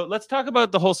 So let's talk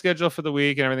about the whole schedule for the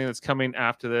week and everything that's coming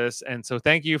after this. And so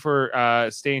thank you for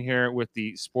staying here with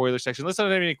the spoiler section. Let's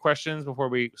not have any questions before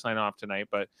we sign off tonight.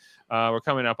 But we're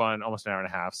coming up on almost an hour and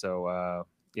a half. So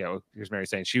here's Mary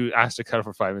saying she asked to cuddle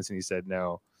for 5 minutes and he said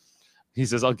no. He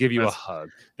says, "I'll give you a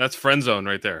hug." That's friend zone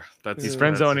right there. That's He's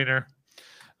friend zoning her.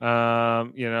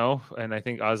 And I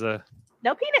think Azza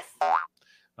No penis.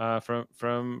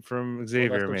 from Xavier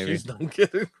that's what maybe. she's not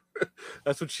getting.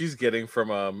 That's what she's getting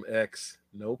from X.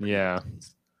 Nope. Yeah.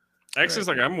 X is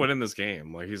like, I'm winning this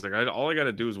game. Like he's like, all I got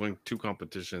to do is win 2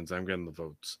 competitions. I'm getting the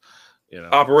votes.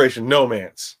 Operation No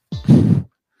Man's.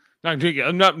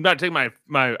 I'm not taking my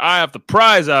eye off the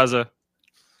prize, Azza.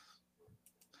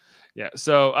 Yeah.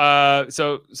 So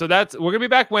that's we're gonna be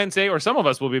back Wednesday, or some of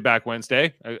us will be back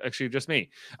Wednesday. Actually, just me.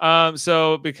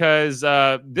 So because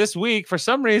this week, for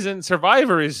some reason,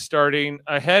 Survivor is starting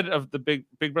ahead of the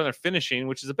Big Brother finishing,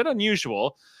 which is a bit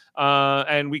unusual.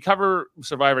 And we cover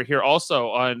Survivor here also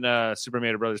on Super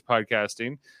Mario Brothers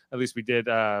podcasting. At least we did,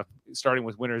 starting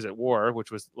with Winners at War,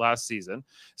 which was last season.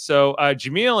 So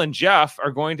Jamil and Jeff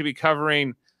are going to be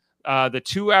covering the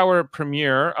 2-hour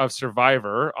premiere of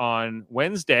Survivor on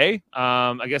Wednesday.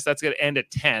 I guess that's going to end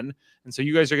at 10. And so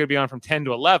you guys are going to be on from 10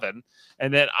 to 11.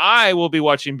 And then I will be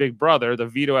watching Big Brother, the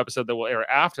veto episode that will air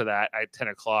after that at 10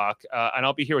 o'clock. And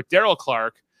I'll be here with Daryl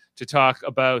Clark to talk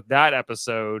about that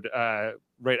episode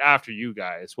right after you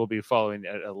guys. We'll be following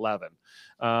at 11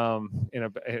 in a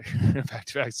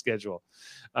back-to-back schedule.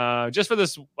 Just for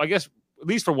this, I guess, at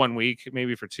least for 1 week,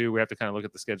 maybe for 2. We have to kind of look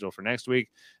at the schedule for next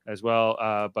week as well.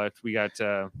 But we got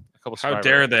a couple. How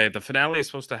dare they? The finale is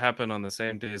supposed to happen on the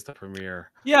same day as the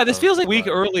premiere. Yeah, this feels like a week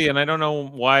early, and I don't know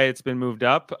why it's been moved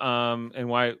up. And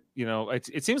why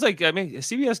it seems like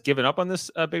CBS given up on this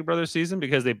Big Brother season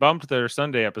because they bumped their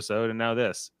Sunday episode, and now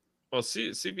this. Well,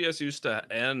 CBS used to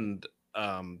end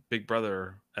Big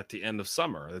Brother at the end of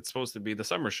summer. It's supposed to be the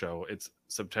summer show. It's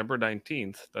September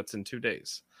 19th. That's in 2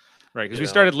 days. Right, because we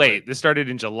started late. This started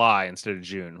in July instead of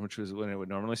June, which was when it would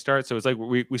normally start. So it's like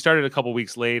we started a couple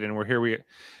weeks late, and we're here.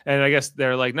 And I guess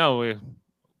they're like, no,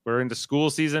 we're into school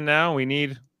season now. We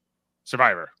need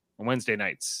Survivor on Wednesday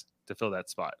nights to fill that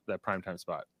spot, that primetime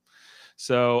spot.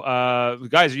 So,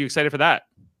 guys, are you excited for that?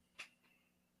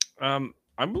 I'm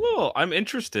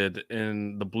interested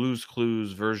in the Blue's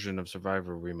Clues version of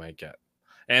Survivor we might get,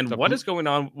 and what is going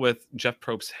on with Jeff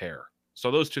Probst's hair. So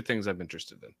those 2 things I'm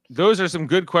interested in. Those are some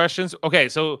good questions. Okay,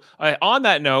 so on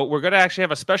that note, we're going to actually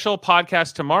have a special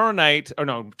podcast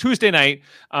Tuesday night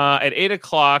at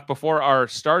 8:00 before our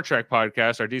Star Trek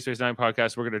podcast, our Deep Space Nine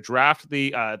podcast. We're going to draft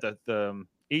the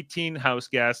 18 house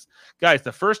guests. Guys,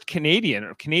 the first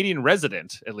Canadian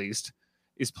resident, at least,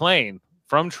 is playing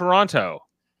from Toronto.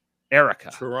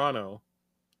 Erica. Toronto.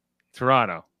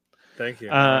 Thank you.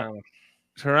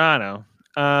 Toronto.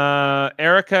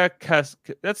 Erica,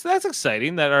 that's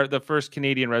exciting that the first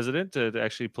Canadian resident to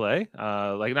actually play.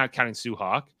 Like not counting Sue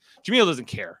Hawk. Jamil doesn't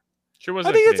care. She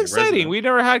wasn't. I think it's exciting. Resident. We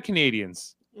never had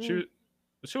Canadians. Sue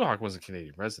Hawk was a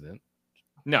Canadian resident.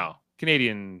 No,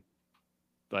 Canadian,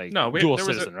 dual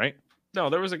citizen, right? No,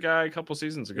 there was a guy a couple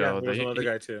seasons ago. Yeah, there was another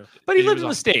guy too. But he lived in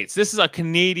the States. This is a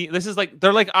Canadian. This is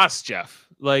they're like us, Jeff.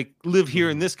 Like live here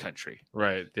in this country.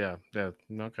 Right. Yeah. Yeah.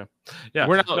 Okay. Yeah.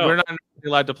 We're not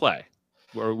allowed to play.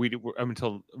 Or we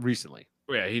until recently.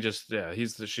 Yeah.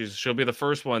 She'll be the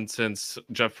first one since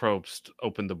Jeff Probst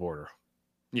opened the border.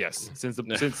 Yes,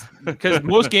 because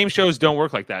most game shows don't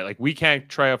work like that. Like we can't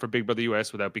try out for Big Brother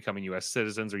US without becoming US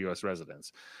citizens or US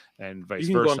residents, and vice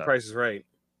versa. You can go on Price is Right.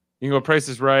 You can go Price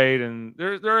is Right, and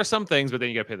there are some things, but then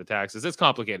you got to pay the taxes. It's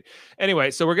complicated. Anyway,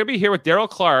 so we're going to be here with Daryl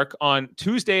Clark on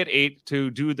Tuesday at 8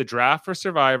 to do the draft for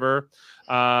Survivor.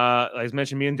 As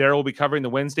mentioned, me and Daryl will be covering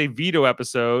the Wednesday veto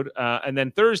episode. And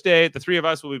then Thursday, the 3 of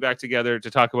us will be back together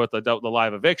to talk about the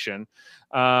live eviction,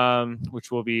 which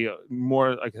will be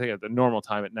more, I think, at the normal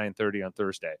time at 9:30 on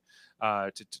Thursday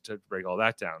to break all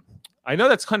that down. I know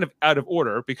that's kind of out of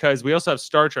order because we also have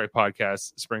Star Trek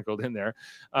podcasts sprinkled in there.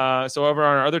 So over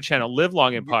on our other channel, Live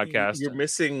Long in Podcast. You're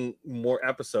missing more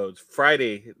episodes.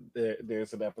 Friday,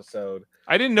 there's an episode.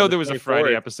 I didn't know there was a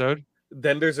Friday episode.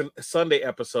 Then there's a Sunday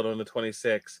episode on the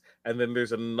 26th. And then there's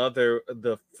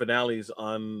the finales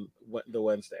on the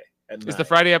Wednesday. Is the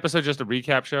Friday episode just a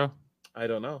recap show? I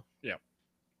don't know. Yeah.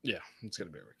 Yeah, it's going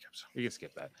to be a recap show. You can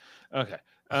skip that. Okay.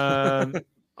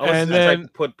 And then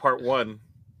put part 1.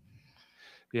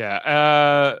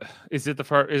 Yeah. Is it the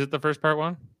first part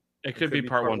 1? It could be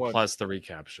part 1 plus the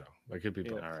recap show. It could be.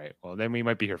 All right. Well, then we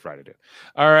might be here Friday too.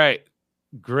 All right.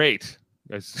 Great.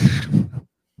 That's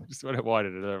just what I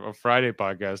wanted. A Friday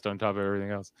podcast on top of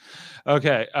everything else.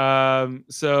 Okay.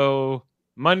 So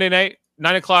Monday night,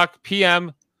 9:00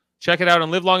 p.m. Check it out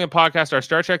on Live Long and Podcast, our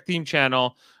Star Trek themed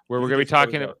channel, where we're going to be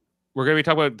talking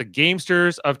about the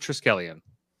Gamesters of Triskelion.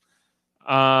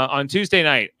 On Tuesday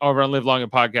night over on Live Long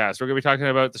and Podcast, we're going to be talking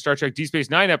about the Star Trek Deep Space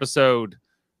Nine episode,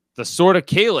 The Sword of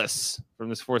Kahless from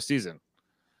this 4th season.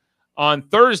 On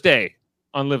Thursday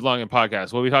on Live Long and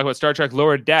Podcast, we'll be talking about Star Trek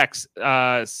Lower Decks,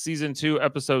 Season 2,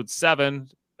 Episode 7,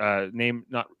 name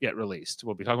not yet released.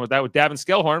 We'll be talking about that with Davin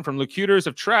Skellhorn from Locutors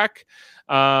of Trek.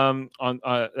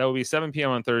 That will be 7 p.m.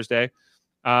 on Thursday.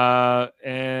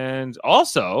 And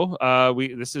also,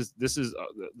 this is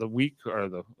the week or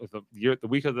the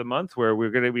week of the month where we're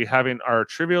going to be having our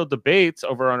trivial debates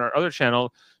over on our other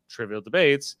channel, Trivial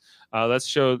Debates. Let's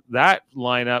show that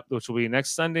lineup, which will be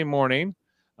next Sunday morning.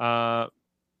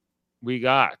 We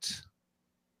got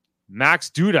Max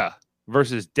Duda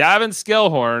versus Davin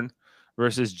Skellhorn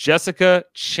versus Jessica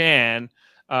Chan,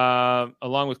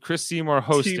 along with Chris Seymour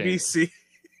hosting. TBC.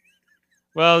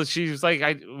 Well, she's like,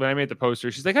 when I made the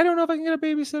poster, she's like, I don't know if I can get a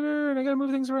babysitter and I got to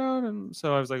move things around. And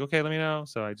so I was like, okay, let me know.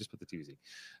 So I just put the TVC.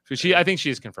 So I think she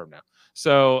is confirmed now.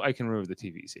 So I can remove the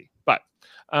TVC. But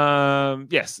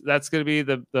yes, that's going to be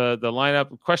the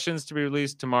lineup. Questions to be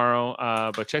released tomorrow.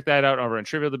 But check that out over in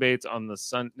Trivial Debates on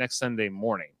the next Sunday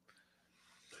morning.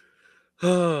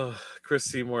 Oh, Chris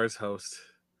Seymour's host.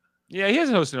 Yeah, he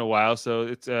hasn't hosted in a while, so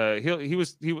it's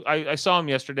I saw him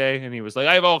yesterday, and he was like,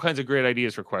 I have all kinds of great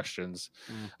ideas for questions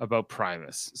about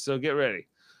Primus. So get ready.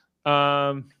 Did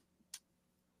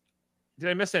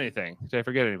I miss anything? Did I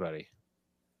forget anybody?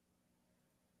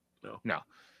 No.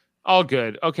 All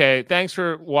good. Okay. Thanks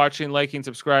for watching, liking,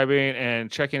 subscribing,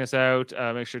 and checking us out.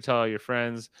 Make sure to tell all your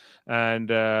friends, and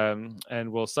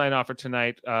we'll sign off for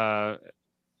tonight. And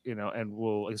I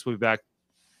guess we'll be back.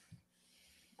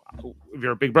 If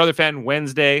you're a Big Brother fan,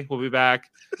 Wednesday we'll be back.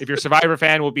 If you're a Survivor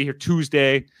fan, we'll be here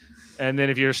Tuesday, and then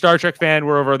if you're a Star Trek fan,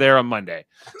 we're over there on Monday.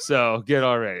 So get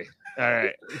all ready. All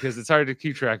right, because it's hard to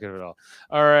keep track of it all.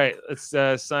 All right, let's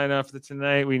sign off for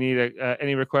tonight. We need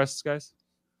any requests, guys?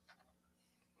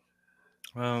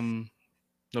 No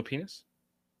penis?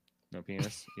 No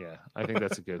penis? Yeah, I think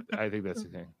that's a good. I think that's a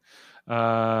thing.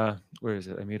 Where is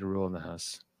it? I made a rule in the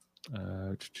house.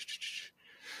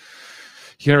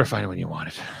 You can never find it when you want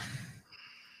it.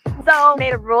 So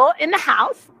made a rule in the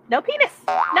house. No penis.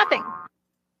 Nothing.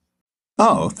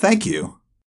 Oh, thank you.